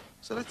choose.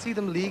 So let's see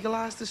them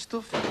legalise this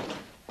stuff.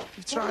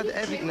 We've tried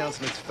everything else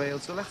and it's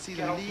failed, so let's see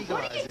them legalise it.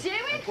 What are you doing?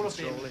 I'm gonna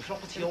burn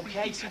property,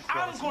 okay?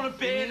 I'm gonna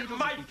burn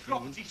my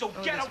property, so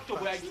get out the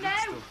way. No!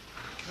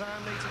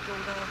 Crime rates will go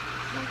down.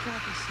 Why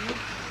can't they see it?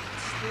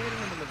 It's staring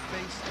them in the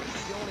face.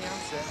 The only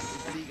answer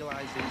is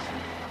legalisation.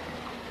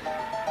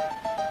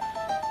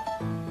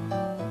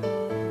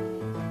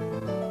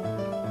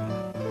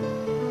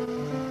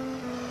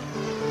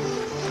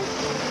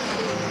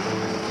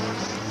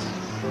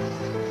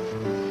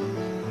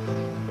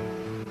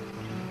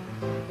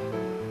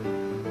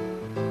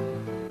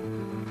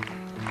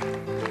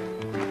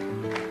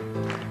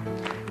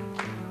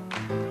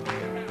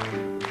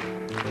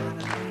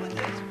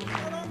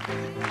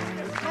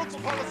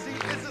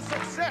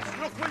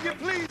 Will you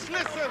please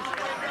listen?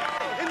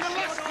 In the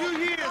last few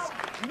years,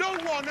 no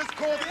one has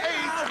called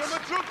AIDS from a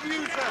drug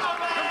user.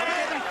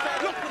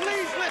 Look,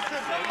 please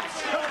listen.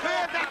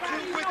 Compare that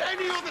with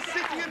any other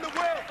city in the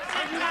world,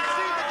 and you will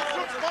see that the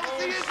drugs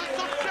policy is a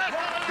success.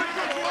 The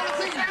drugs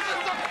policy is a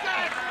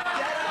success.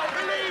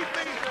 Believe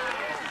me.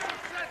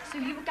 So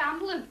you were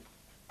gambling?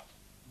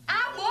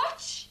 How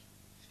much?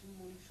 Some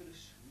money for the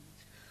sweet.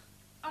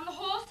 On the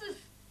horses?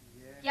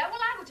 Yeah,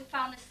 well, I would have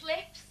found the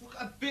slips. Look,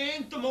 I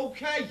burned them,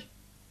 okay?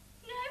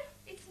 No,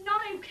 it's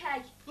not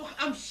okay. Look,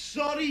 I'm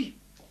sorry.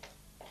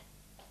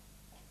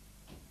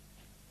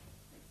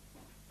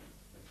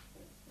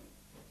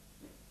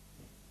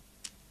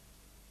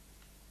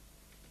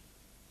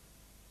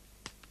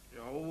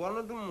 Yeah, well, one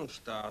of them will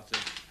start it.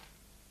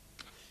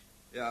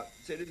 Yeah,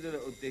 say the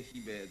little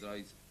dicky bit,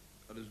 right?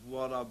 And there's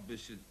one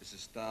ambition is to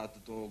start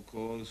the all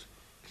chorus.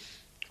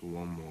 So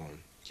one more,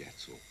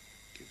 gets up,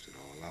 gives it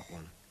all that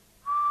one.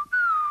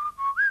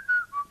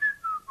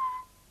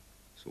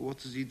 So what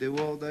does he do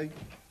all day?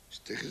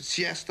 Stick his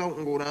chest out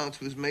and go round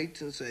to his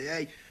mates and say,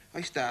 hey,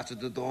 I started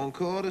the dawn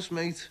chorus,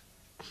 mate.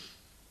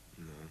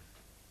 No,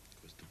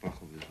 because the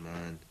back of his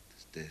mind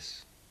is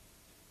this.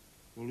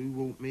 Well, who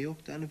woke me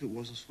up then if it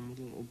wasn't some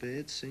little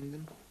bird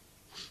singing?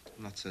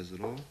 And that says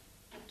it all. Do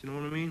you know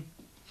what I mean?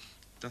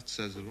 That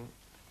says it all.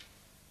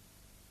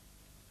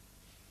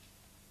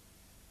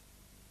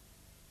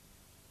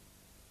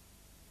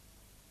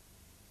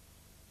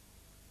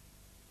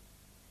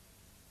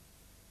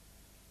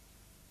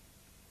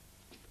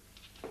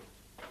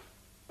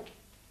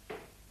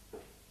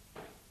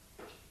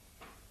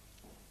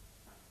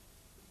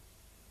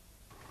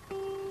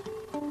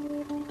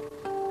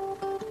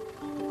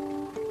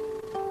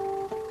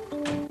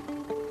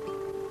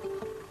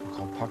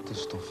 the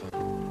stuff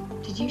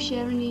in. Did you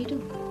share a needle?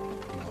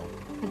 No.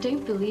 I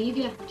don't believe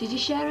you. Did you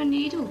share a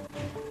needle?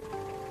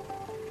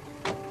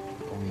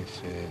 Only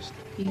first.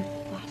 You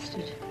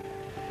bastard.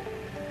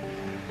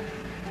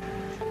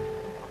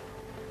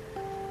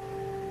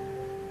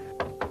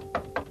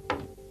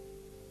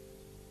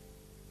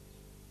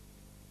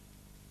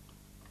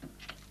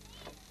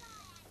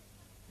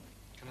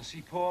 Can I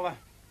see Paula?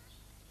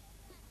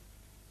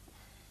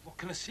 What,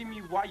 can I see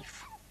me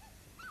wife?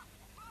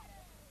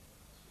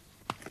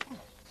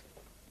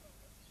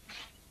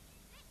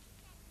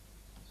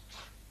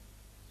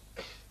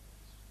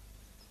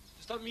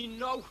 Does that mean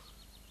no?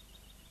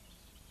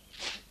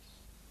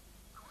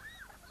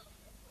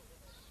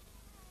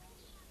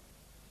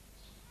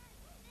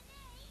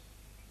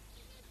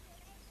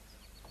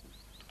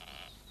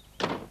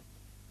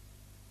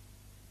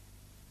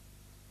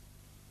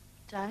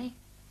 Danny?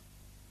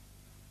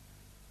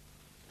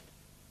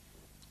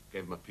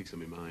 Gave him a piece of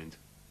my mind.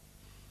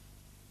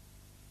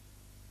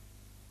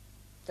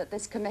 That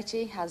this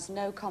committee has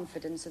no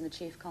confidence in the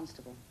Chief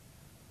Constable.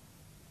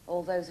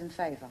 All those in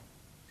favour?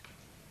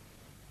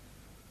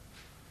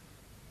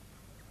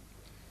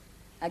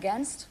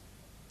 Against?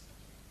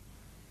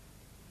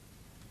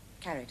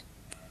 Carried.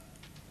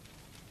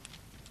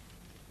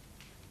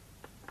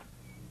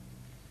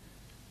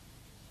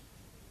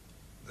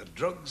 The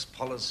drugs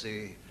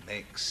policy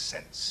makes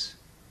sense.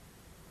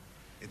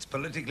 It's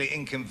politically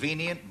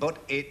inconvenient, but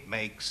it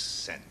makes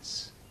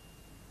sense.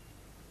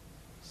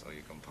 So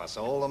you can pass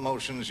all the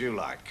motions you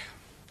like.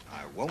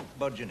 I won't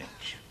budge an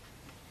inch.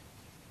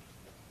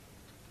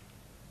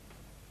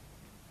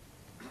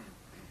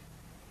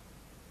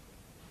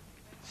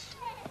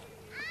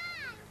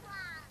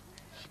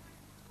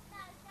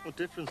 What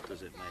difference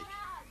does it make?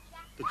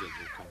 The judge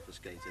will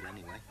confiscate it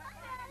anyway.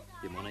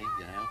 Your money,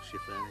 your house,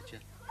 your furniture.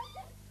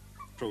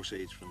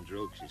 Proceeds from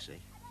drugs, you see.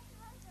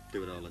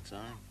 Do it all the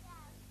time.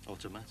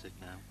 Automatic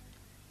now.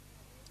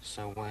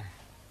 So, why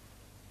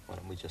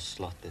don't we just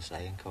slot this A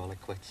and call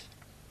it quits?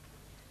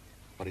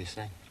 What do you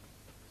say?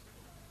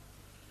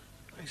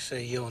 I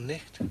say you're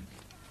nicked,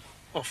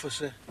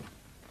 officer.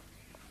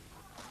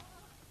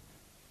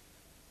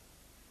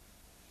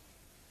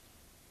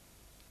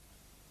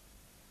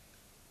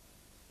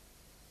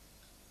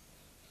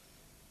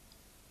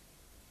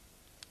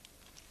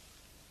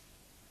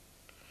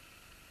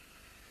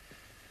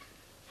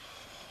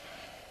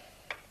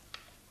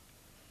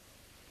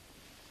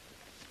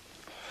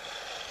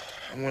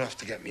 I'm gonna have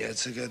to get my head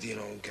together, you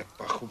know, and get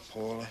back with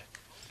Paula.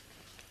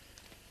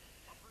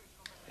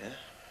 Yeah?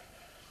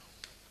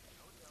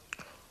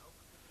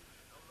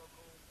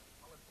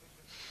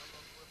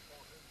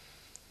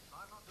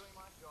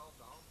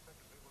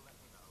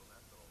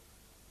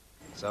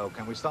 So,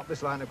 can we stop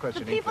this line of The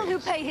questioning, people who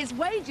please? pay his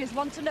wages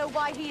want to know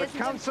why he The isn't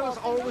council's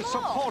enforcing always the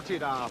law.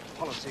 supported our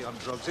policy on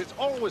drugs. It's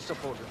always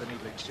supported the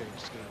needle exchange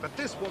scheme. But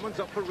this woman's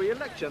up for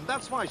re-election.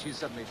 That's why she's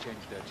suddenly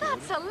changed her tune.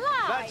 That's a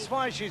lie. That's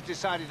why she's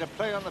decided to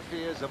play on the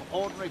fears of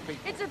ordinary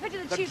people. It's a pity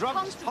the The Chief drugs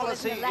Constable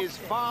policy isn't elected. is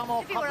far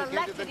more If he were complicated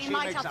elected, than he she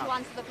might makes have to out.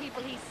 answer the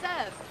people he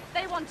serves.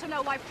 They want to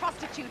know why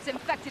prostitutes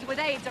infected with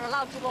AIDS are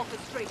allowed to walk the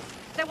streets.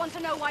 They want to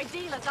know why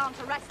dealers aren't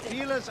arrested.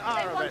 Dealers are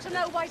They want arrested. to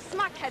know why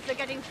smackheads are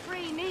getting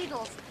free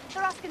needles.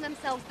 They're asking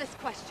themselves this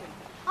question.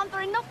 Aren't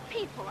there enough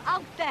people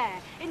out there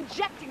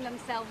injecting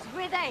themselves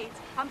with AIDS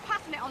and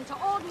passing it on to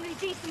ordinary,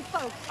 decent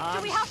folk?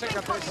 Do we have to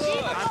encourage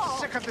either I'm or?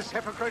 sick of this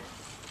hypocrite.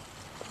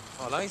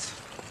 All right.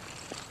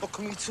 What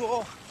can we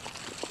talk?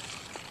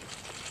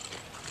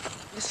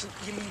 Listen,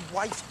 you mean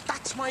wife,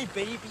 that's my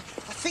baby.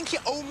 I think you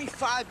owe me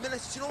 5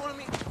 minutes, do you know what I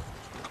mean?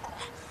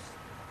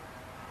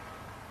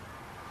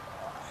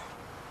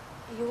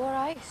 Are you all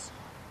right?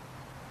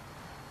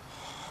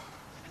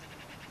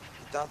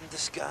 Dad in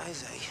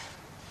disguise, eh?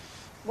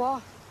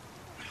 What?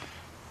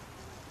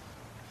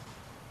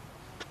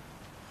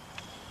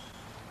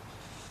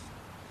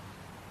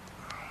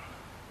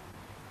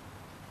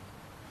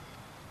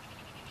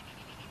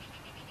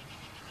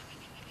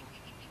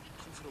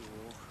 Come for a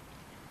walk.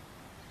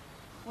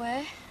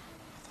 Where?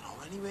 I don't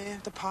know, anywhere,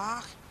 the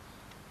park.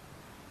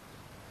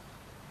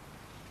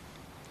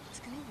 It's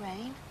gonna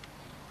rain.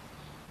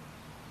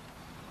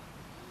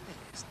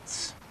 It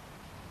isn't.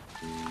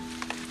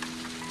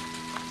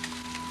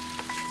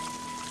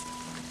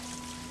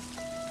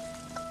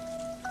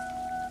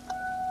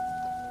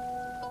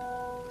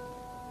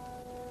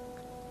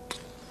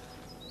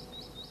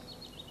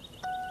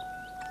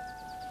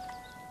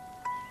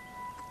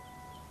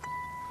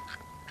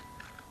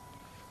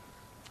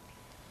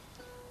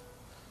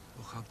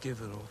 Look, I'll give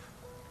it up.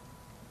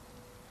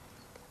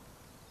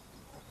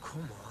 Oh,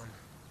 come on.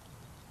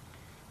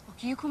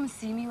 Look, you come and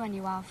see me when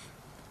you have.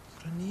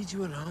 But I need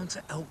you around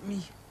to help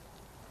me.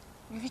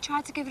 Have you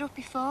tried to give it up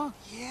before?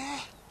 Yeah.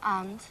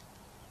 And?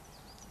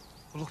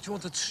 Well, look, do you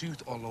want a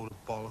truth or a load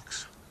of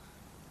bollocks?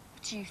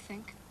 What do you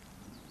think?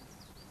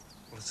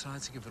 Well, I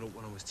tried to give it up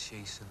when I was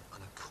chasing,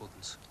 and I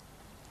couldn't.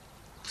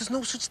 There's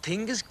no such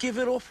thing as give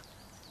it up.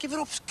 Give it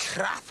up's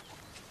crap.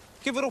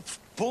 Give it up's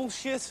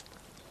bullshit.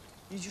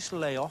 You just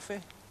lay off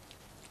it.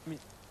 I mean,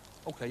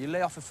 okay, you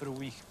lay off it for a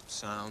week,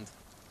 sound.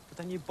 but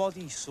then your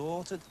body's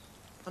sorted.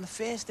 And the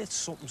first hit's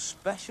something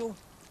special.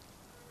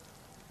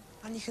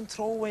 And you can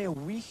throw away a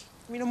week.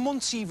 I mean, a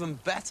month's even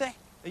better.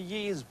 A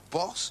year's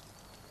boss.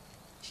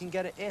 You can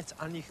get a hit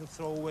and you can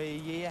throw away a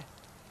year.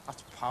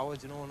 That's power,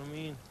 do you know what I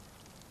mean?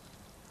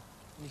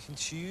 And you can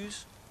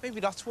choose.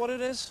 Maybe that's what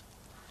it is.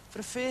 For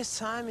the first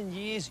time in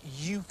years,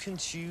 you can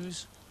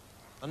choose.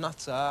 And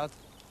that's hard.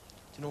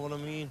 Do you know what I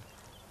mean?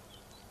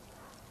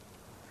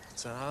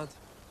 It's hard.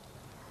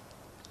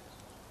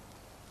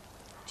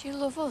 Do you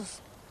love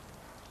us?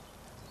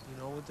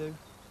 You know I do.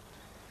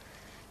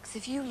 Because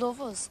if you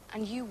love us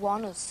and you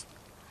want us,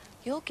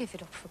 you'll give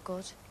it up for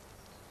good.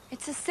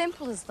 It's as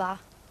simple as that.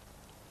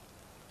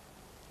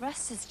 The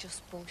rest is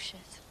just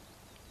bullshit.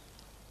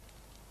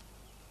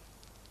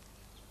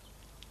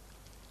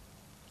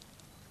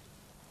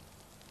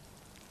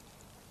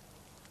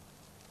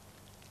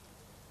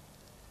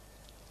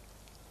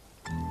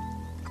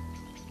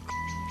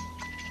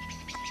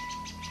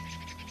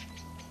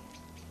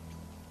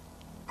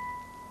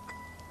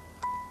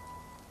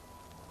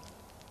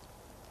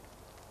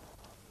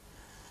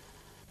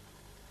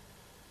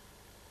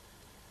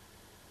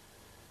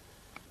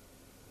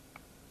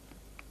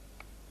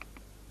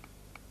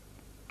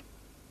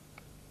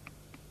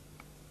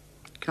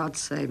 God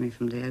save me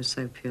from the oh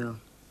so pure.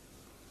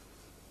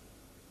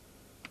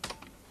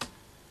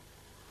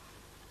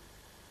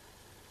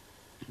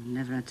 They've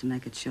never had to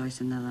make a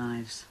choice in their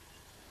lives.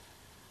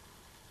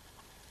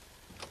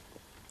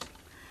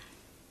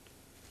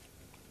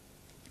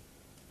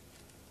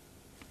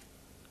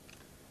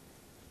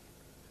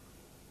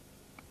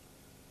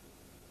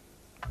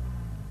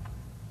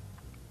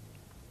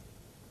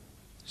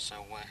 So,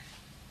 why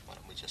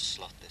don't we just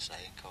slot this, eh,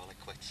 and call it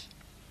quits?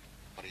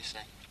 What do you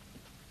say?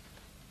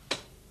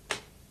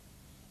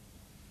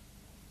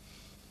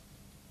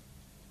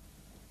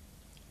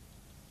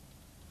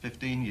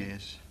 15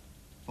 years,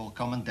 full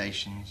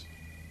commendations,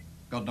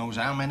 God knows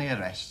how many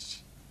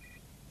arrests,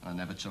 and I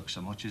never took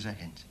so much as a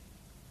hint.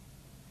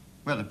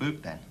 We had a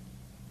book then,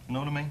 you know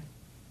what I mean?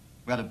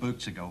 We had a book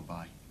to go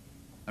by.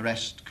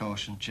 Arrest,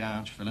 caution,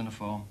 charge, fill in a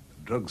form.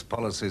 Drugs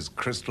policy's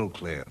crystal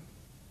clear.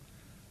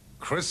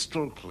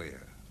 Crystal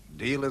clear.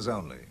 Dealers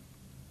only.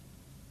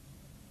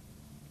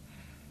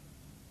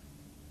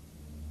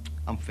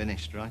 I'm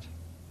finished, right?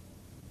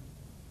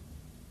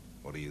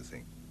 What do you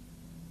think?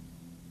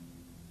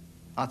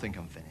 I think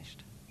I'm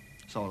finished.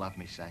 So I'll have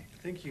me say.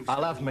 I think you've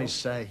I'll have me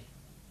say.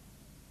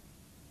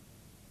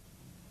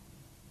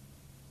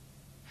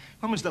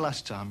 When was the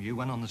last time you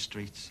went on the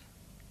streets?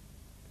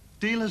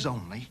 Dealers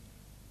only?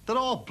 They're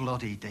all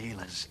bloody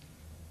dealers.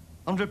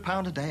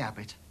 £100 a day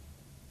habit.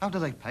 How do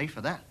they pay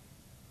for that?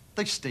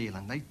 They steal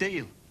and they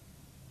deal.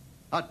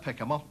 I'd pick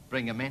 'em up,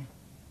 bring 'em in.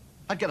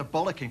 I'd get a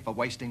bollocking for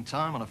wasting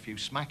time on a few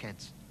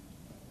smackheads.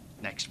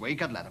 Next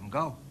week, I'd let 'em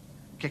go.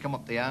 Kick 'em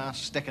up the arse,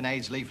 stick an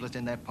AIDS leaflet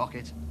in their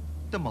pocket.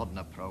 The modern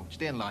approach,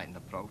 the enlightened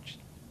approach.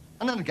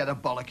 And then I'd get a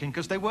bollocking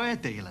because they were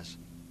dealers.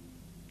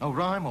 No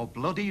rhyme or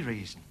bloody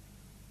reason.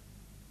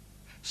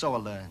 So I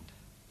learned.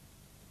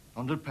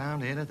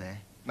 £100 here or there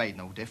made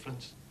no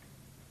difference.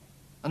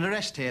 An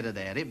arrest here or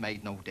there, it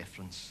made no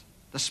difference.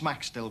 The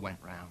smack still went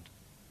round.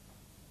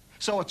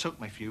 So I took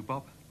my few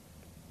bob.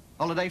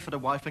 Holiday for the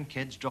wife and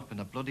kids drop in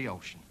the bloody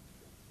ocean.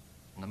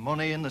 And the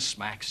money and the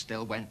smack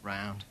still went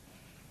round.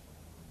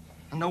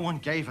 And no one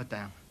gave a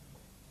damn.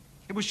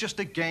 It was just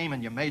a game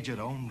and you made your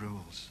own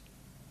rules.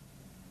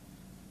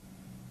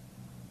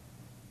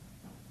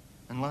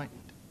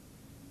 Enlightened.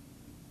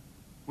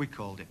 We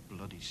called it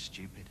bloody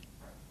stupid.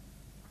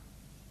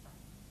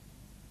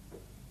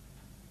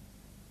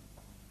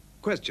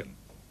 Question.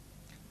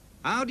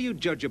 How do you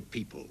judge a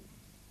people,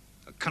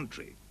 a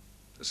country,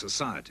 a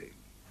society?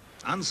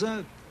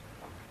 Answer.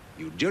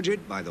 You judge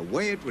it by the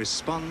way it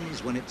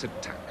responds when it's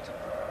attacked.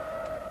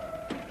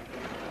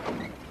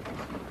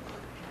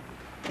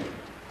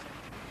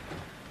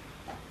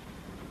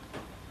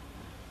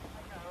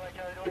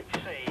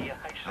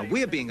 Now,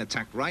 we're being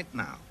attacked right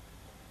now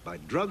by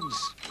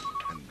drugs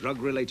and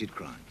drug-related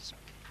crimes.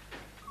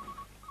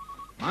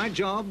 My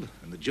job,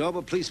 and the job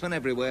of policemen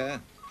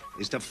everywhere,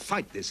 is to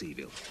fight this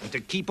evil and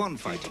to keep on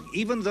fighting,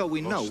 even though we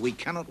know we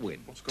cannot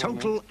win.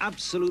 Total,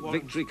 absolute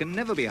victory can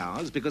never be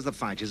ours because the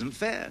fight isn't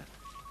fair.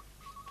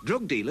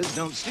 Drug dealers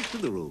don't stick to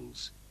the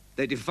rules.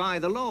 They defy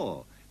the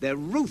law. They're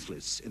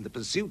ruthless in the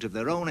pursuit of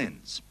their own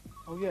ends.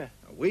 Oh, yeah.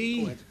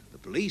 We, the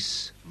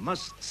police,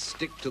 must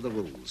stick to the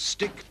rules,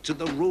 stick to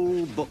the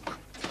rule book.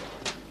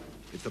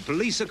 If the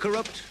police are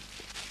corrupt,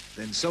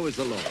 then so is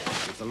the law.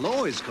 If the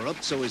law is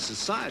corrupt, so is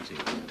society.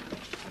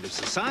 And if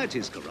society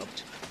is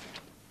corrupt,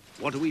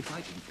 what are we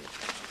fighting for?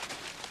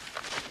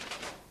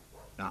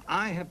 Now,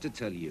 I have to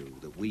tell you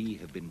that we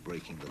have been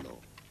breaking the law.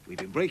 We've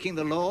been breaking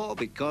the law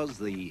because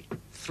the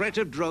threat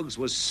of drugs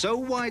was so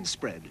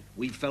widespread,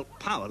 we felt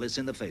powerless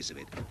in the face of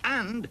it.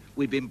 And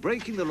we've been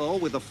breaking the law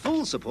with the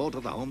full support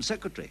of the Home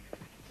Secretary.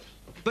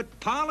 But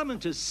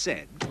Parliament has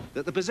said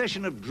that the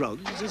possession of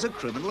drugs is a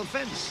criminal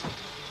offence.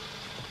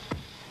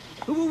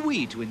 Who are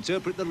we to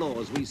interpret the law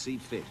as we see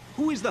fit?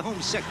 Who is the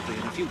Home Secretary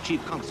and a few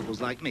chief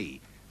constables like me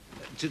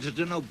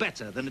to know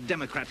better than a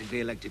democratically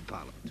elected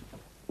parliament.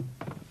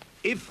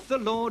 If the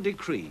law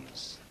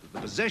decrees that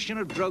the possession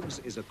of drugs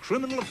is a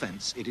criminal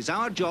offence, it is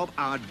our job,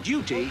 our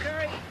duty,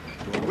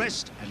 to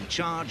arrest and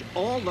charge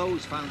all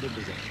those found in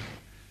possession.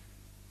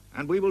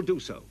 And we will do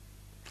so,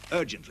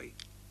 urgently.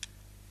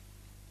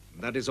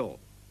 That is all.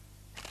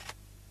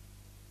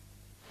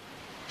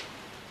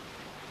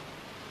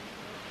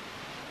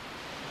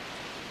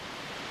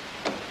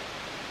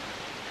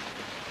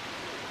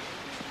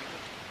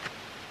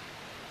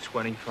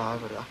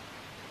 $25 of that.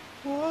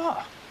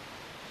 What?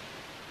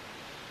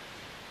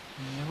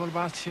 Yeah, what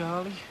about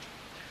Charlie?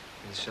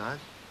 Inside.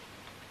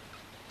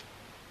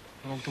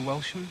 What about the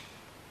Welshman?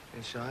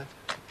 Inside.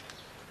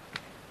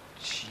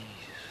 Jesus.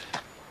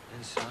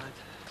 Inside.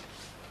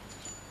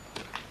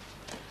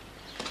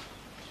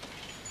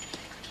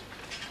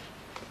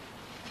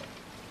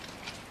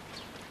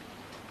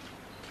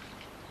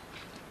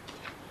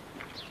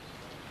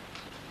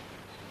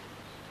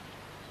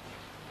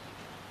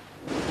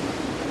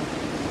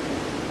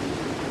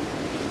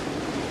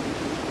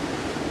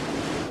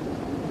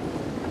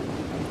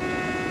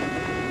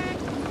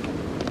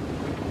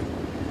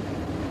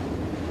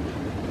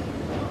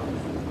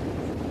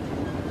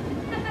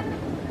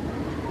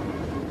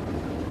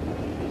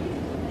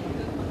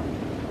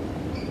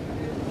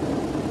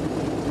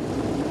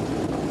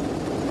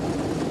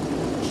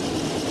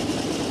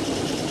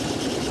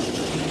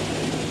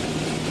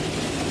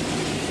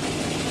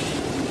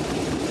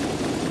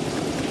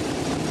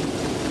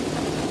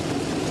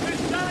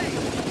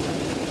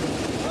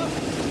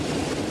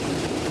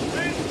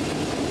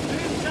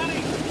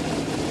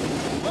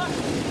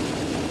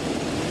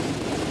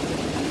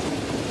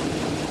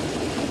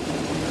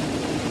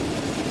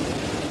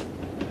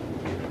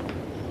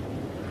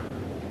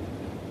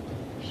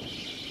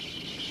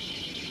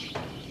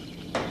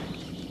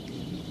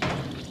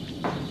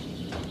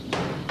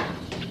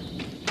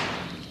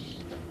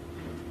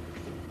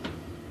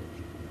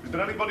 Is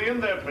there anybody in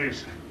there,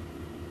 please?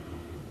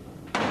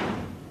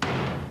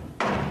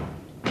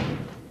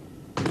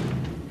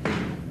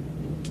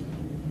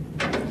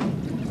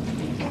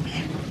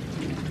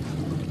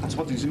 That's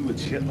what you do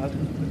with shit, lad.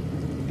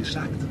 You're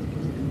sacked.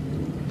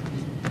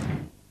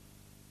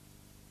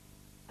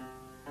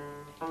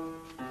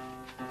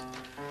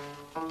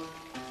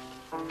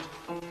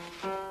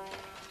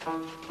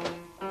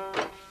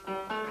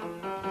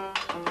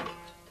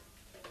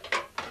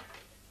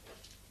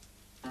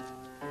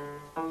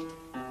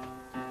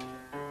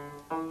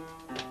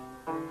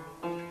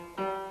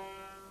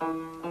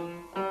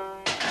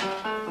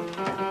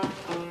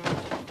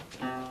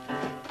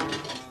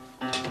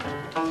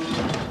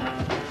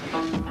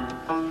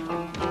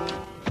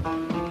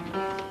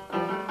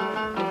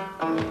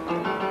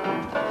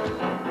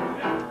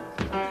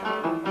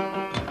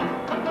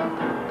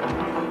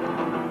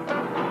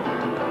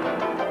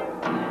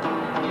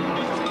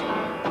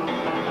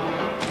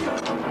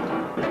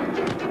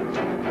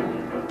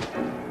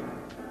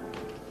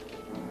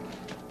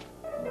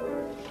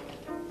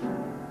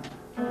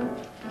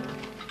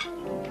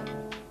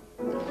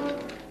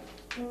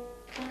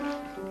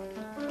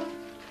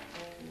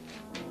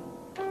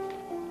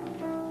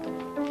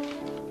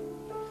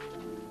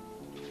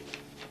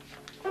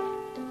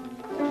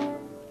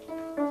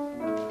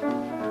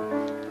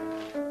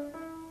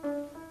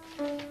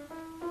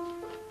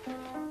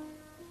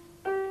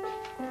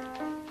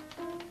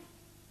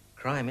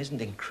 Crime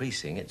isn't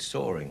increasing, it's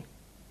soaring.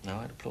 Now,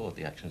 I'd applaud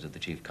the actions of the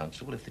Chief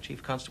Constable if the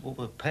Chief Constable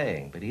were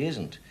paying, but he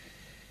isn't.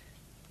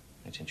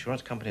 It's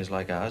insurance companies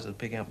like ours that are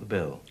picking up the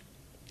bill.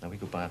 Now, we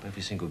could buy up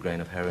every single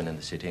grain of heroin in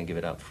the city and give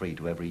it out free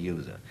to every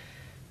user.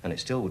 And it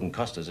still wouldn't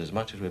cost us as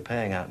much as we're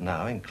paying out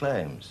now in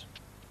claims.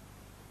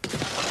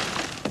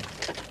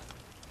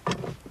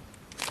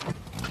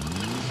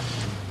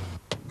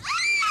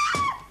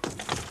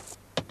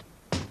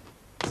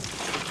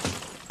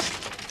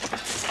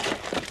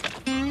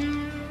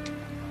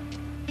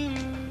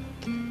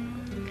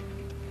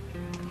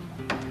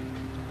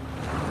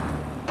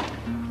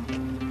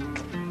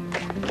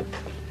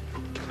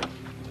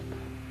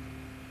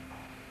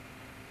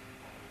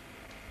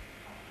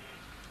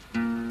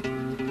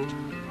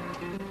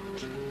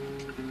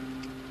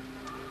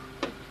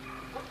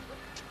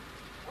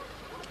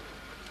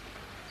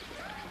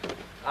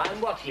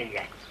 I'm watching you.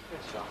 Yes,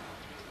 sir.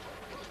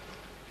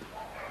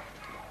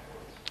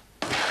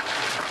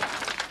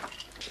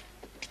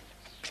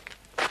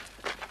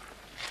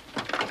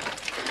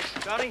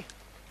 Johnny?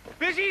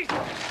 Busy?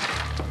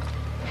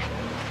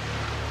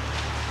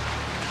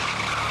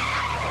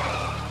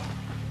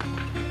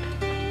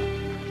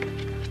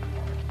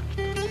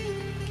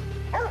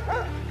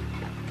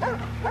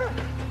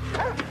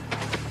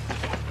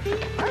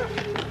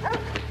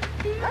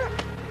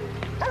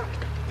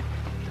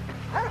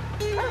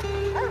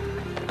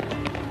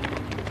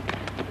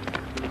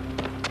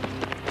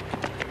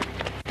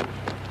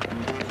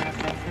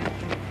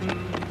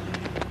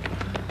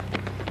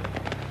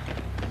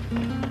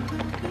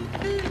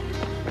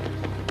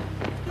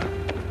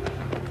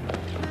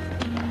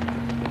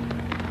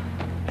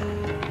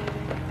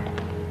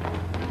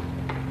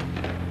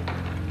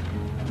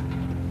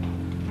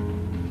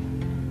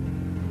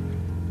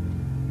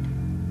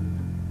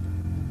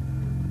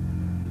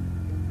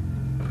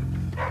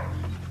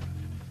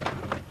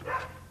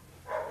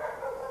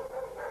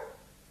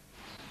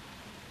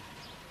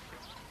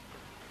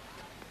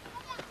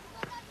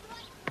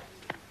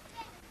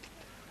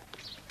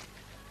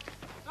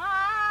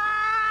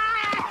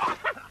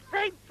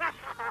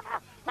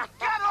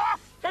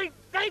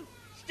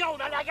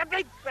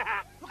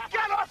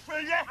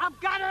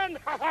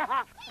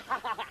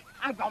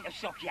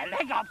 suck your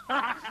leg off.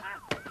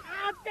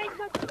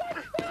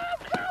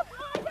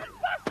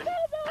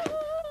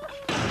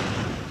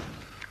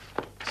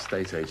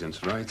 State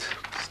agents, right?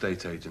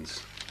 State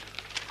agents.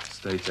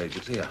 State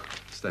agents. Here,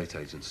 state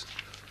agents.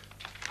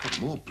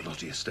 What more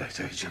bloody estate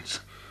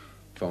agents?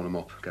 Phone them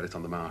up, get it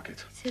on the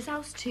market. It's his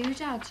house too,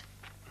 Dad.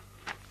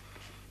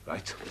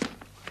 Right.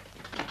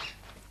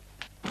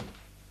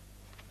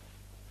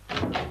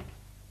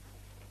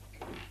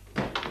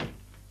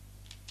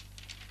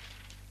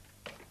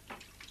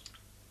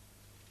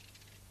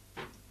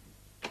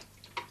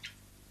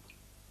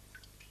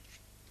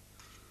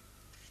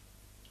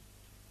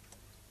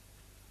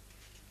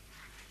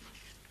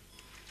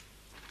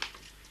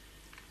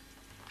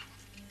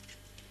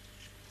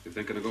 You're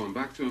thinking of going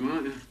back to him,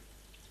 aren't you?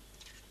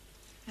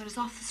 It was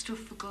off the stuff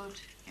for good,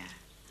 yeah.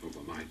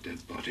 Over my dead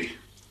body.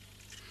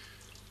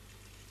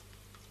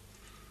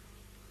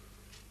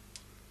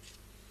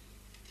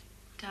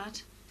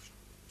 Dad?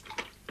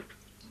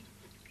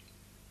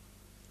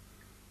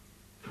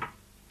 I'm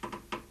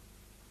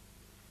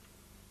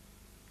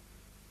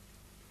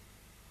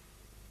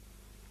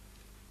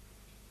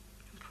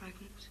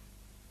pregnant.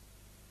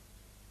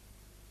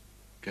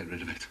 Get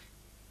rid of it.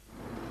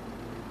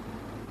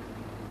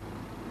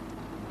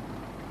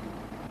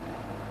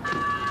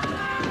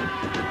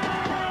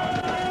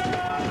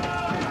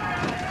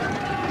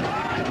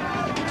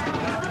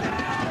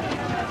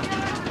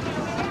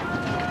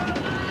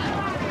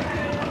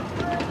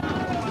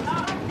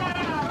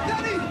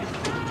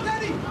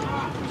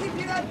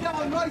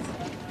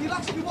 He'll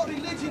ask you what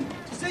religion.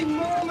 Say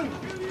Mormon.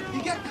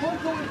 You get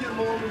comfort with your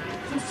Mormon.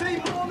 So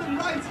say Mormon,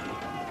 right?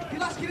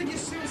 He'll ask you if you're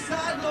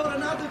suicidal or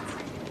an addict.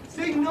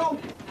 Say no.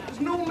 There's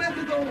no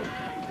methadone.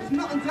 There's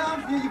nothing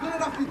down for you. You're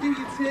gonna have to do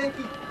your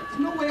turkey. There's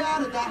no way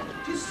out of that.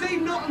 Just say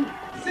nothing.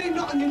 Say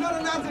nothing. You're not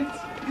an addict.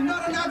 You're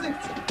not an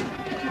addict.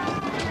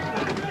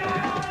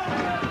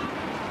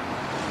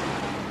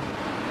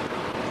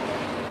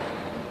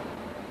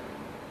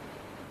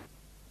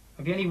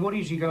 Have you any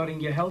worries regarding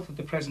your health at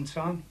the present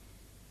time?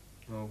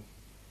 No.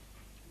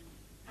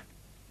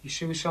 You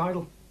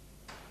suicidal?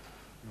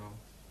 No.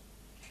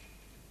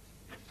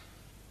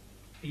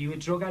 Are you a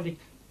drug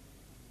addict?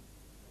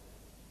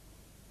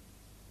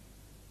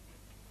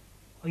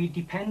 Are you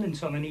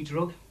dependent on any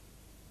drug?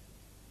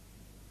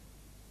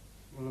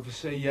 Well, if I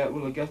say yeah,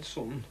 will I get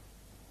something?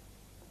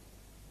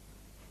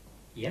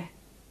 Yeah.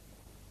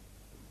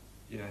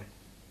 Yeah.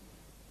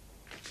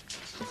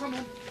 Come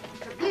on.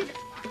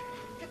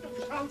 Get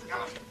those trousers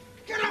off.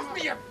 Get off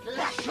me, you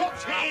shut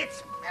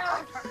tits!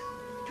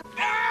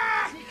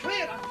 Is he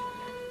clear?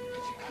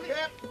 Is he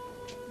clear?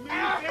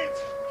 Move it!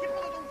 Get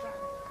one of those out.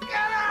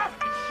 Get off!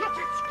 Shut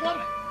it, scum!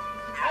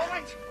 All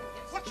right.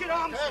 Watch your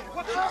arms.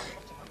 Watch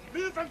it.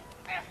 Move them.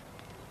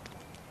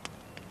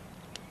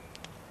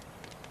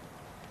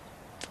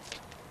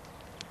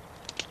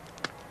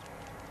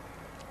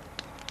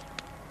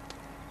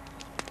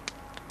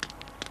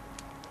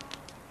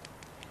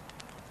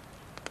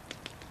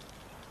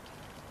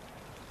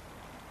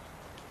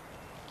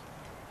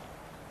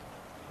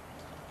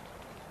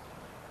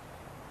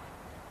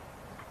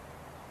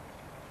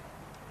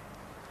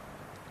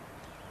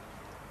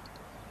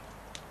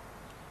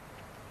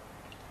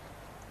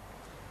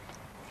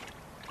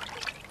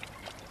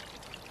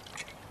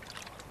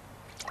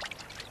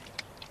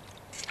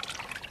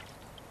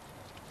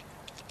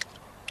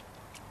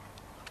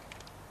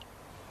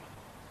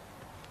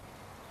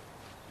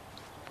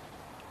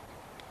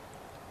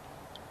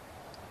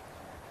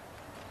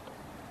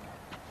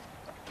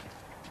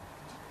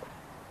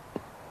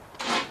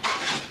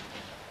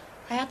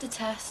 I had the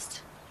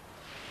test.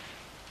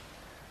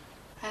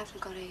 I haven't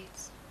got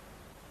AIDS.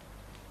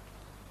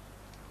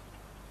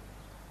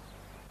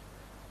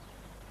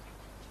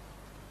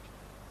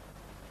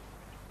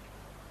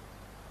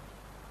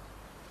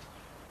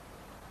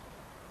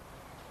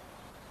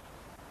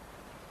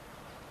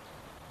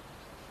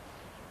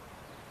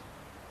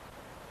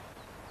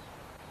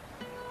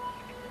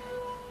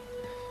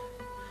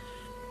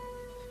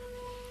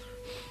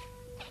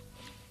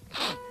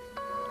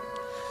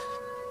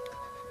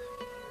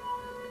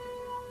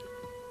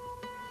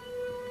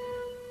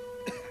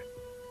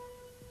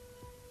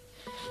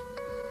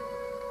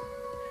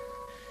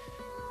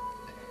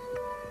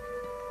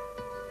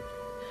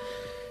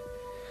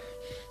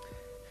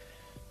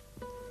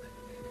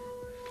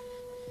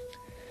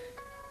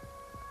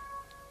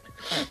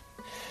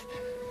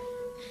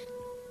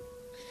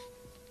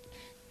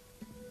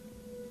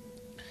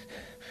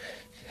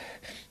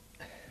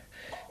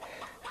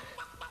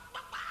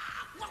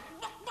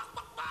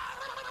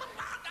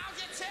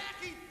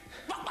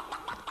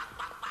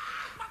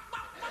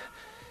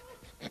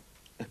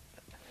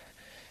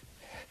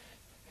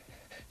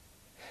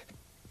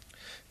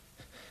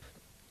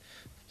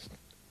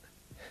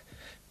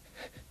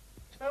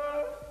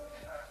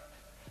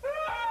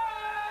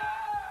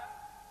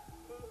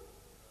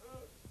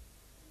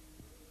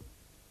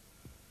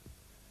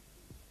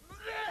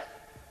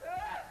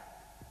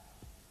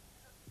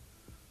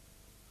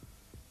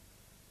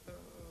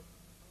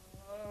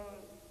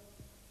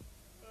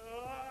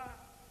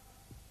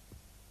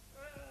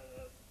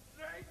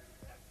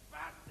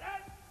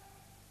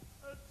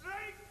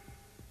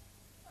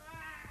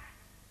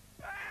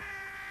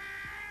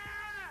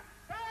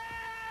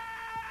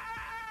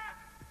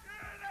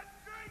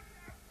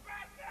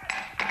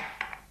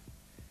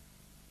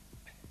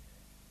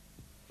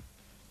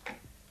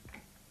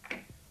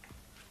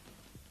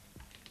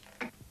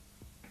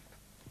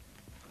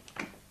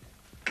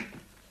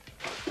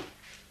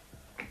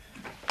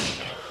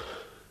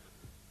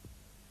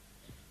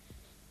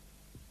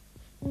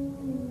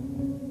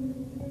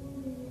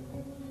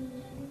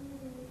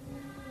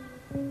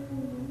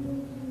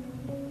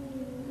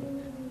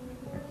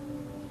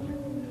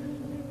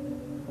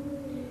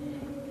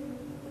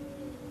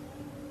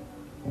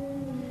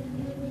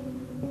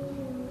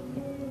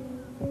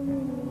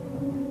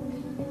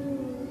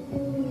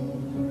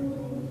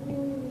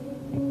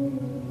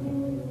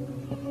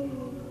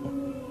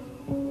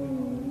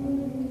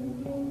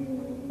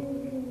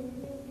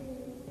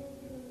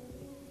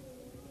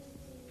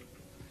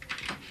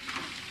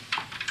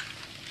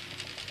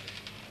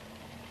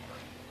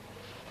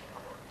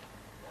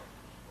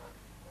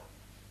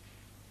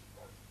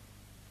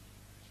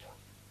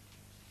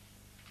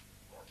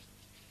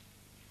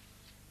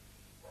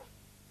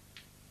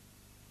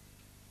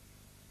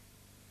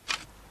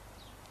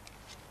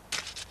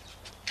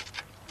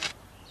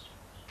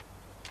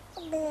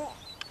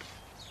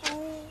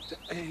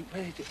 Hey,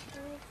 wait.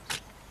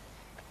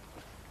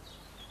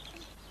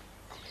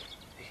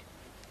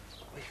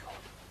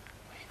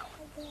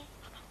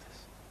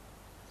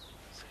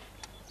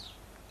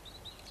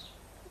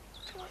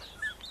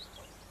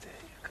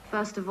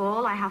 First of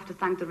all, I have to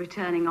thank the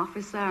returning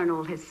officer and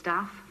all his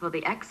staff for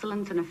the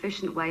excellent and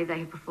efficient way they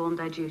have performed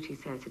their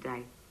duties here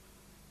today.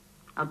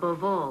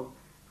 Above all,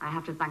 I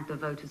have to thank the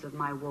voters of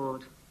my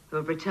ward, who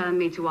have returned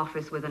me to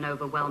office with an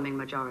overwhelming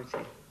majority.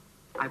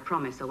 I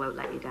promise I won't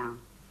let you down.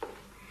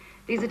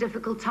 These are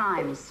difficult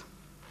times.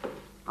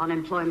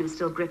 Unemployment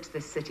still grips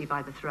this city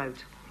by the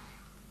throat.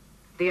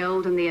 The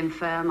old and the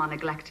infirm are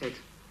neglected.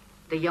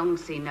 The young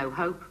see no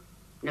hope,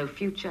 no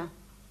future,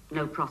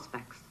 no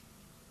prospects.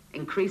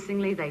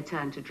 Increasingly, they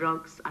turn to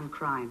drugs and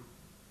crime.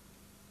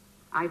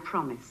 I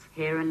promise,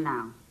 here and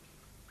now,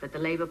 that the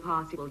Labour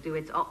Party will do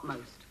its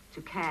utmost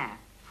to care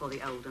for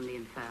the old and the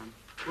infirm.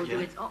 Will do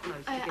its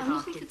utmost to give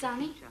our kids a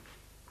future.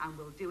 And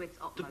will do its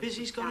utmost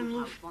to stamp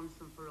out once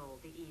and for all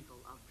the evil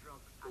of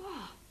drugs and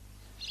crime.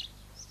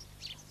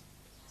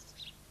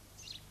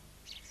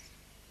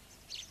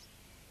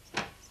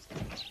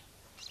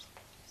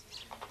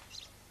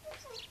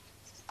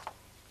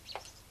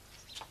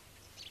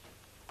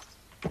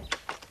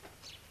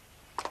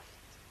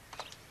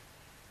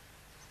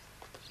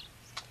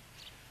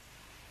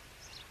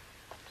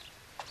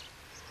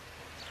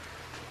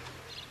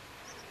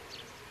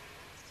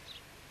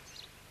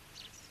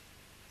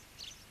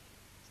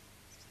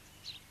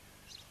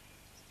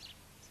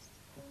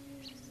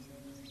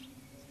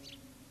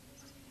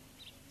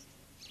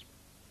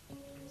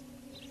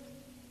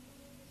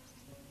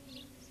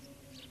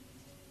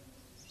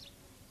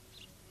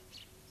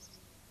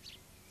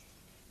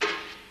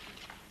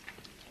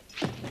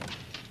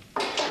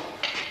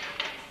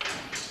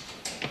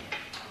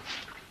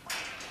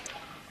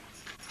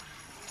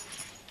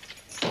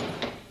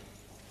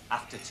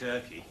 After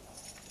turkey,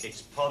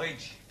 it's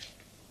porridge.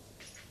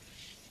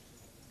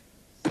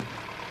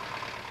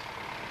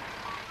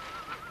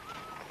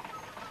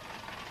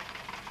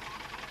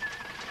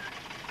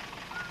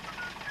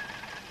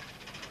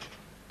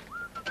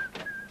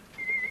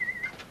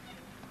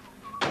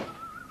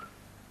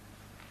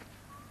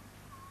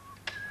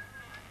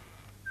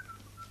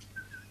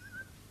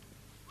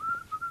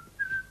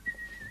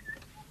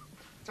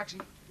 Taxi.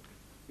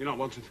 You're not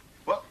wanted.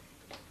 What?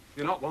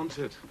 You're not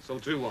wanted, so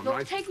do one, Look,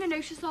 right? take no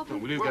notice of No,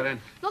 him. will you get in?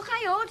 Look,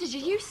 I ordered you.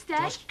 You stay.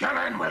 Just get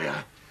in, will you?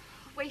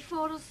 Wait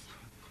for us.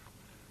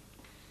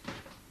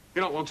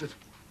 You're not wanted.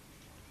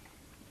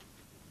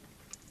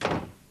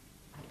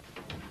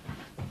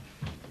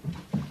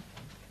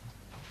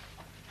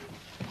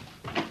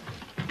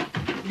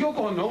 You're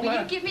going nowhere.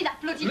 Will you give me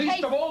that bloody Least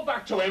case? of all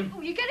back to him.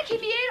 Oh, you're going to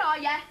keep me here, are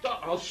you?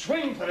 I'll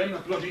swing for him, the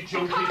bloody I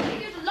junkie. can't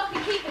give you the lock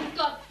and key, for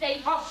God's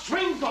sake. I'll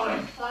swing for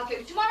him. I'll do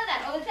it tomorrow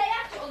then, or the day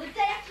after, or the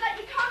day after that.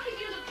 You can't give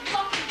you the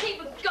lock and key,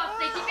 for God's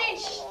sake. You're being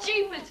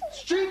stupid.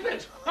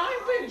 Stupid? I'm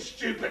being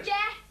stupid. Yeah.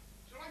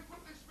 Shall I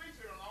put this meat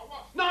here or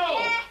what? No!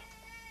 Yeah.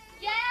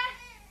 Yeah.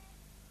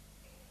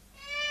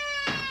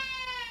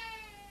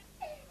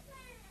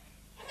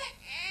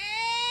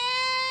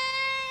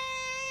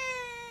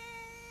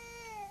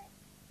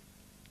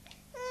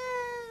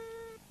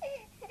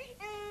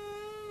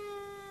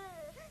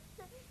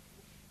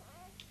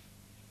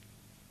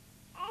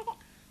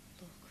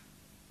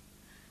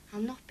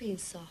 I'm not being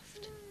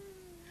soft.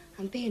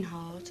 I'm being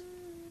hard.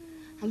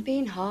 I'm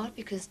being hard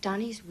because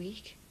Danny's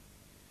weak.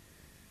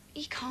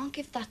 He can't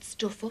give that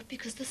stuff up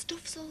because the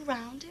stuff's all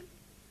round him.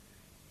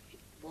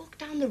 Walk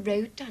down the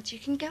road, Dad. You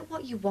can get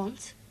what you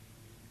want.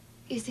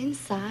 He's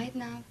inside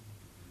now,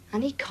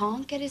 and he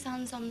can't get his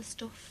hands on the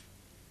stuff.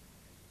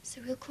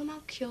 So he'll come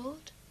out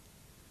cured,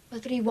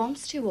 whether he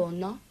wants to or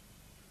not.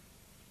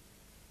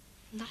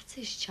 And that's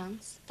his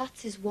chance.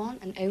 That's his one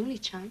and only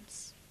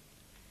chance.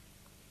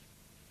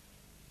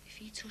 If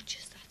he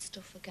touches that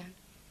stuff again,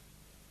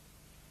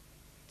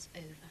 it's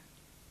over.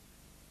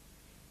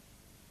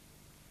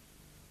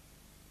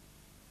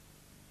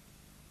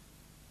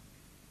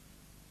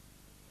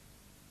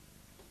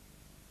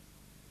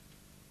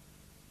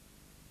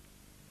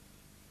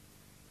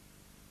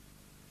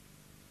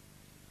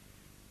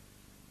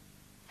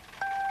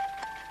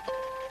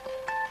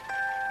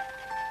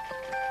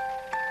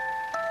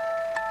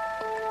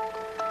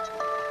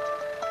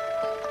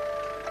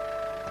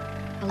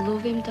 I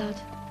love him, Dad.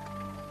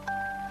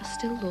 I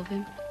still love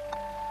him.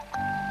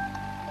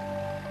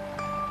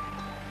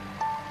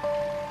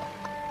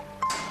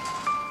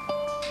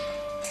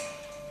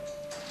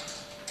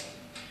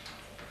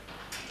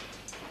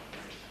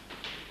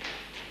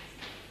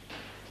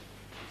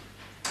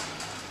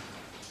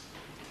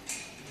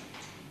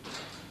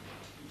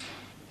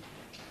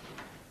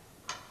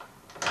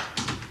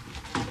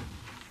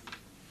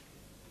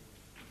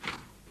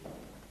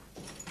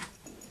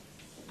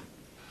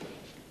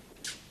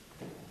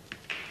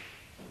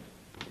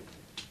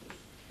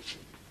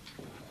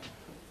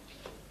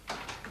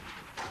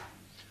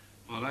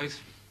 All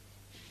right.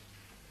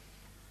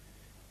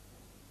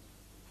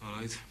 All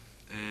right.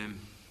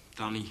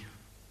 Danny.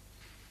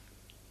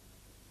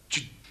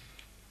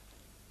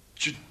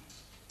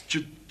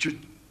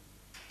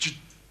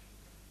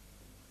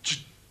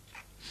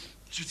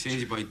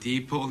 Change it by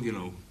dipole, you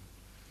know.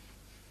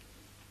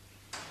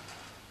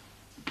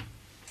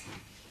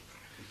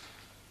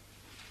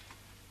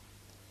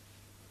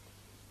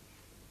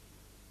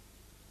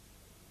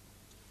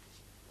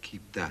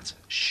 Keep that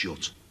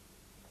shut.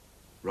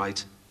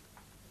 Right?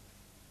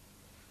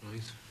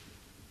 Right.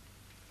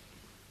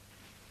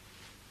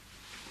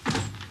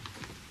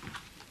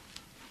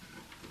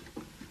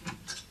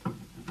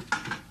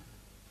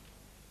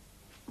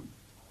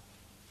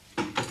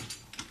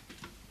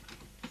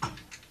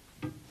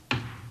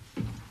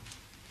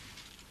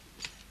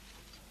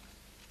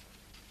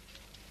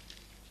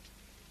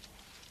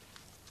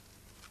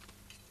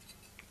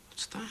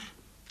 What's that?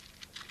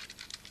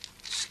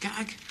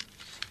 Skag?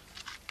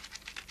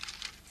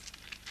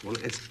 Want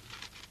it?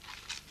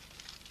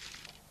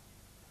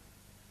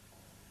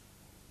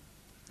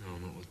 No,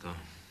 not with that.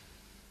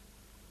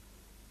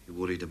 You're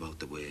worried about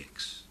the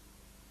works.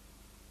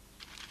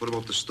 What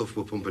about the stuff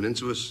we're pumping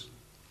into us?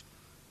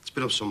 It's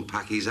been up some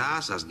packy's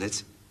ass, hasn't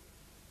it?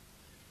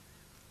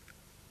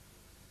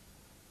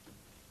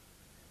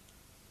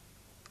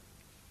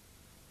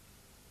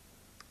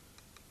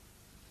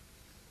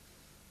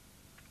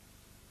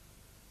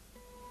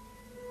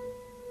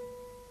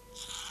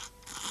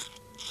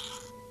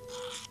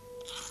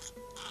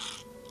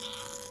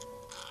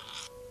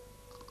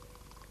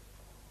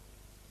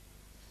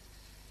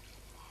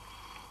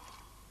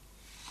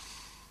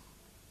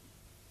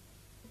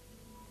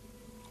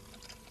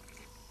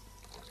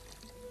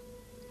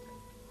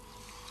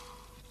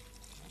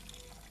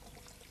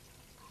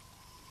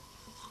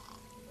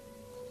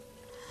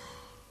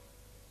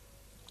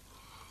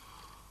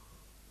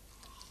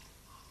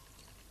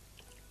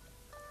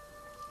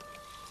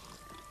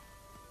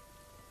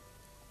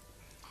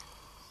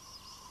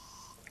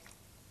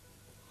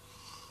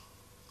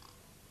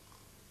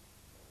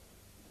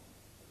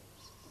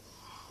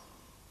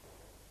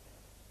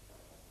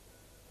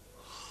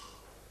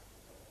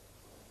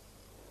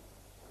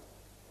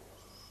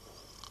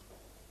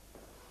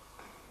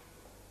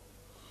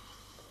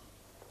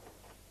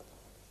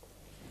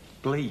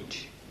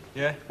 Bleach?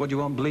 Yeah? What do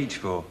you want bleach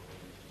for?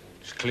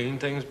 Just clean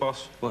things,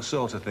 boss. What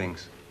sort of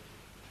things?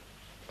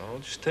 Oh,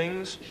 just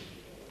things.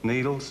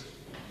 Needles?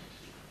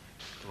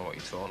 Don't know what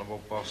you're talking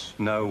about, boss.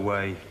 No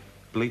way.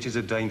 Bleach is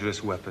a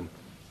dangerous weapon.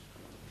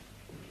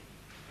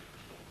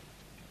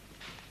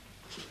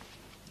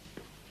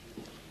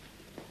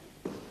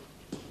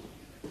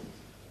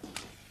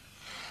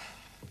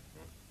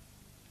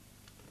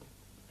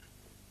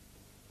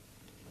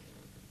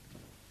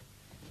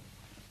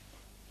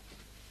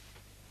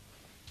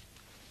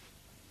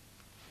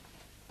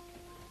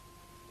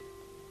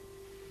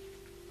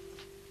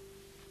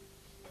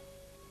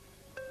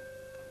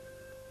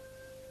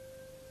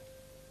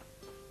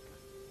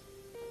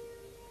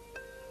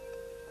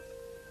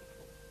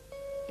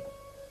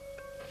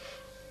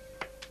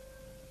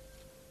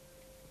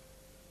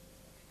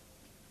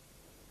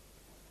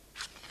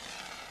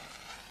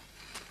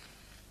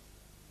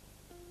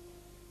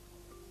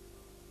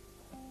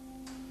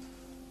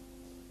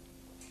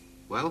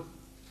 Well?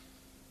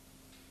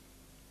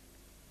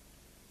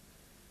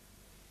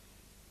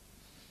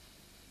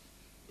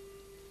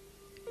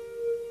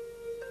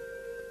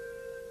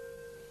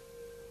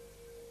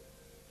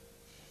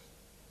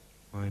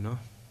 Why not?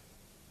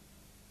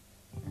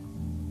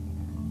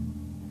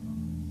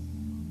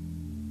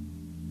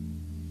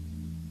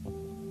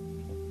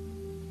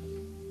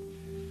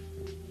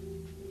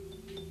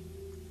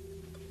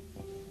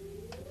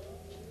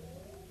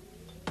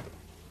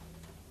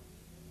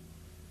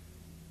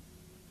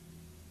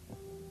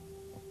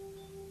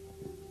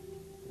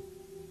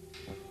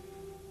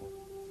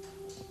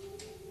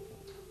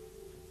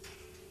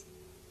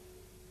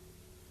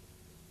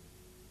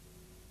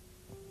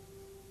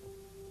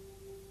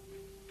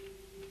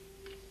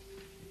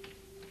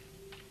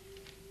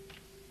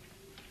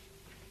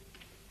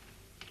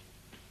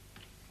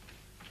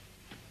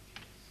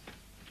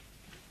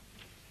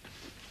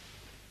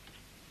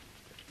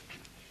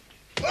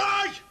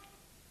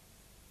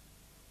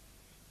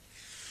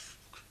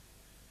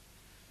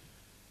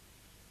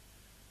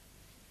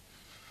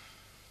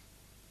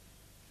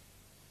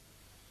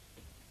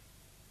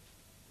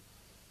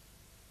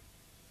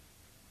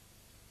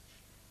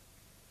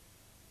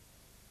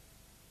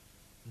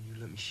 You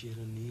let me share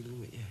a needle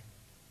with you.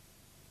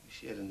 You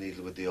shared a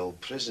needle with the old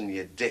prison,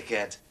 you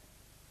dickhead.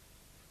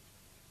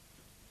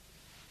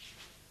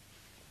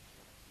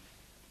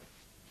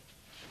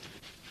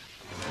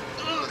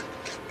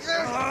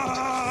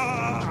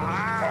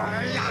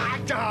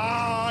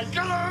 Bastard!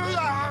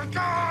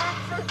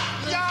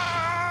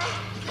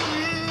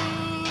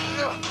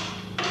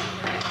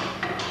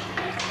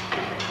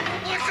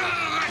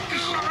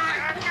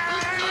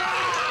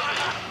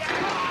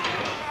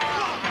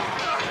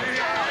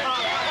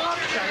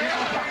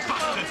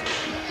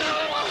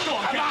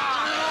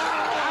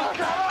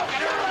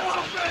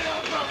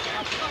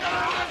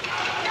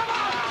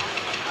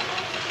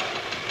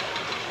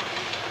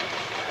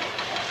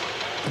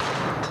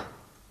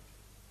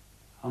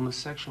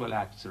 sexual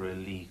acts are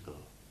illegal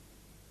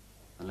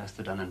unless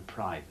they're done in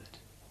private.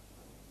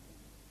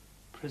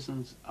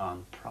 Prisons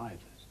aren't private.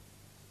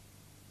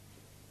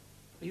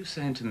 Are you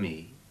saying to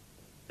me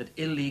that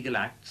illegal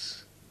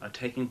acts are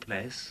taking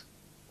place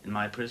in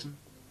my prison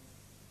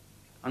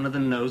under the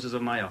noses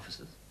of my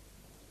officers?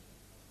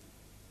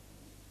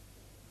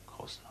 Of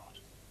course not.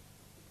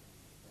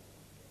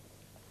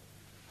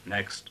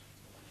 Next.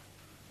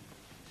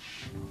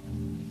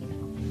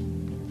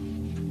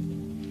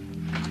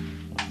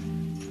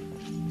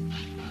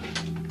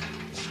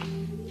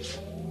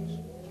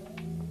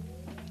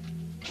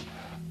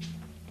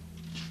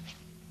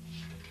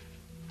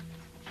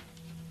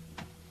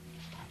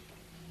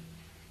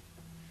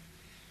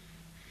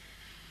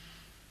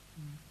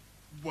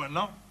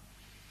 Bueno.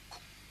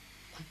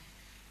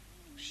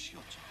 Shut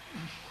up.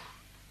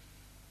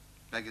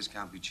 Beggars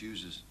can't be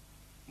choosers.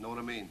 Know what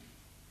I mean?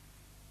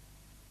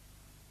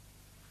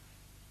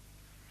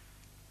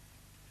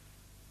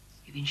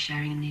 You've been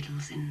sharing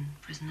needles in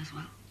prison as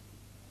well?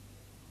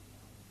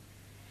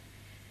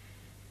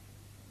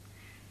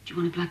 Do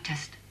you want a blood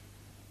test?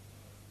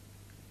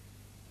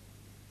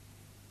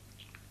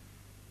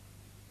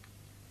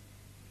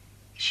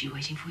 Is she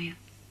waiting for you?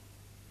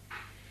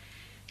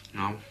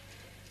 No.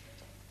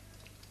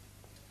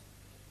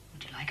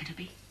 Would you like her to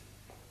be?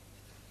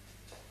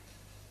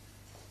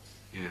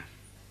 Yeah.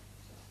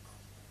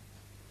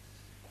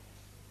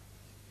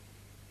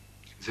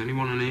 Has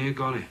anyone in here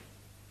got it?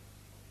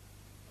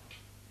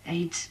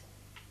 AIDS?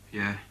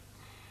 Yeah.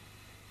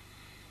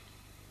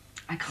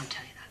 I can't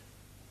tell you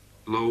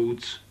that.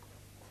 Loads.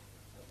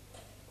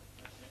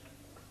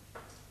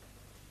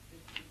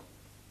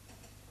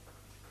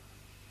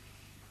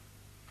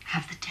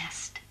 Have the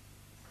test.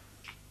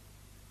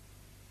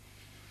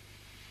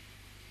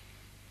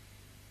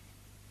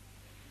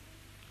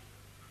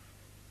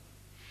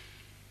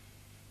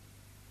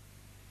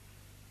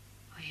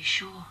 Are you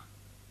sure?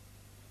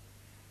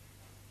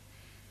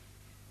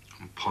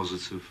 I'm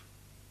positive.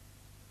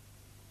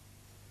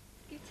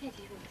 You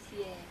Teddy Hooks,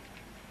 yeah.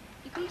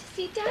 You're going to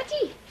see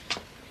Daddy.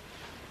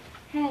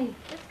 Hey,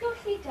 let's go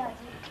see Daddy.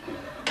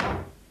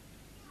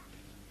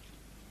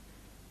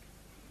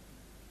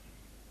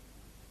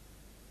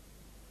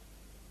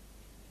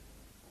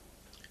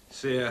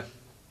 See ya.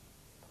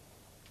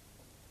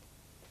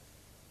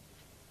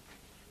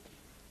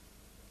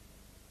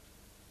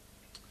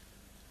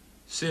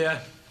 See ya.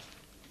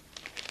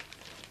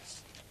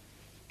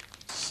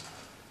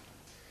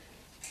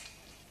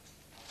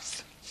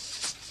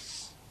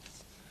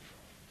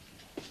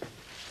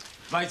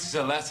 Right, it's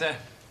a letter.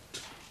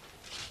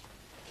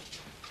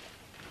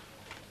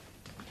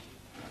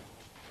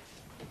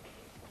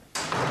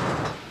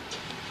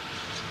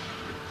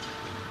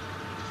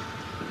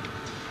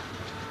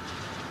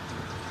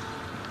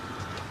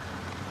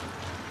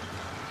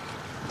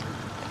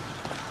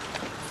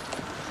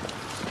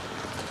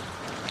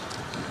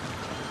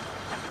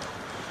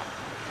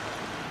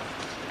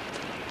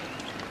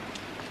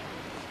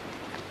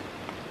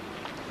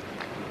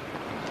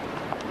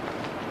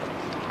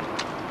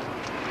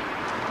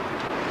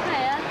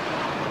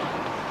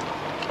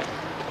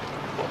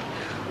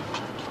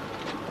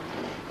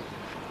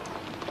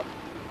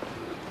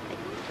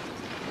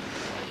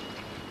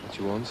 What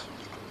you want?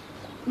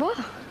 What?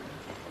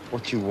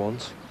 What you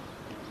want?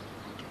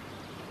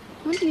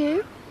 What do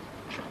you?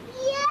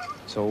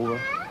 It's over.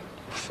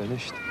 We're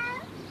finished.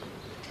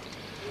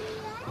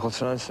 I'll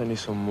try and send you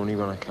some money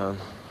when I can,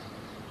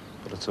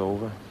 but it's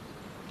over.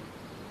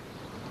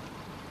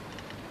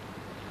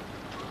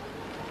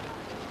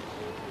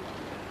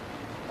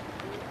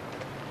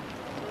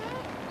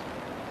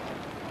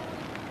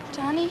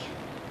 Danny?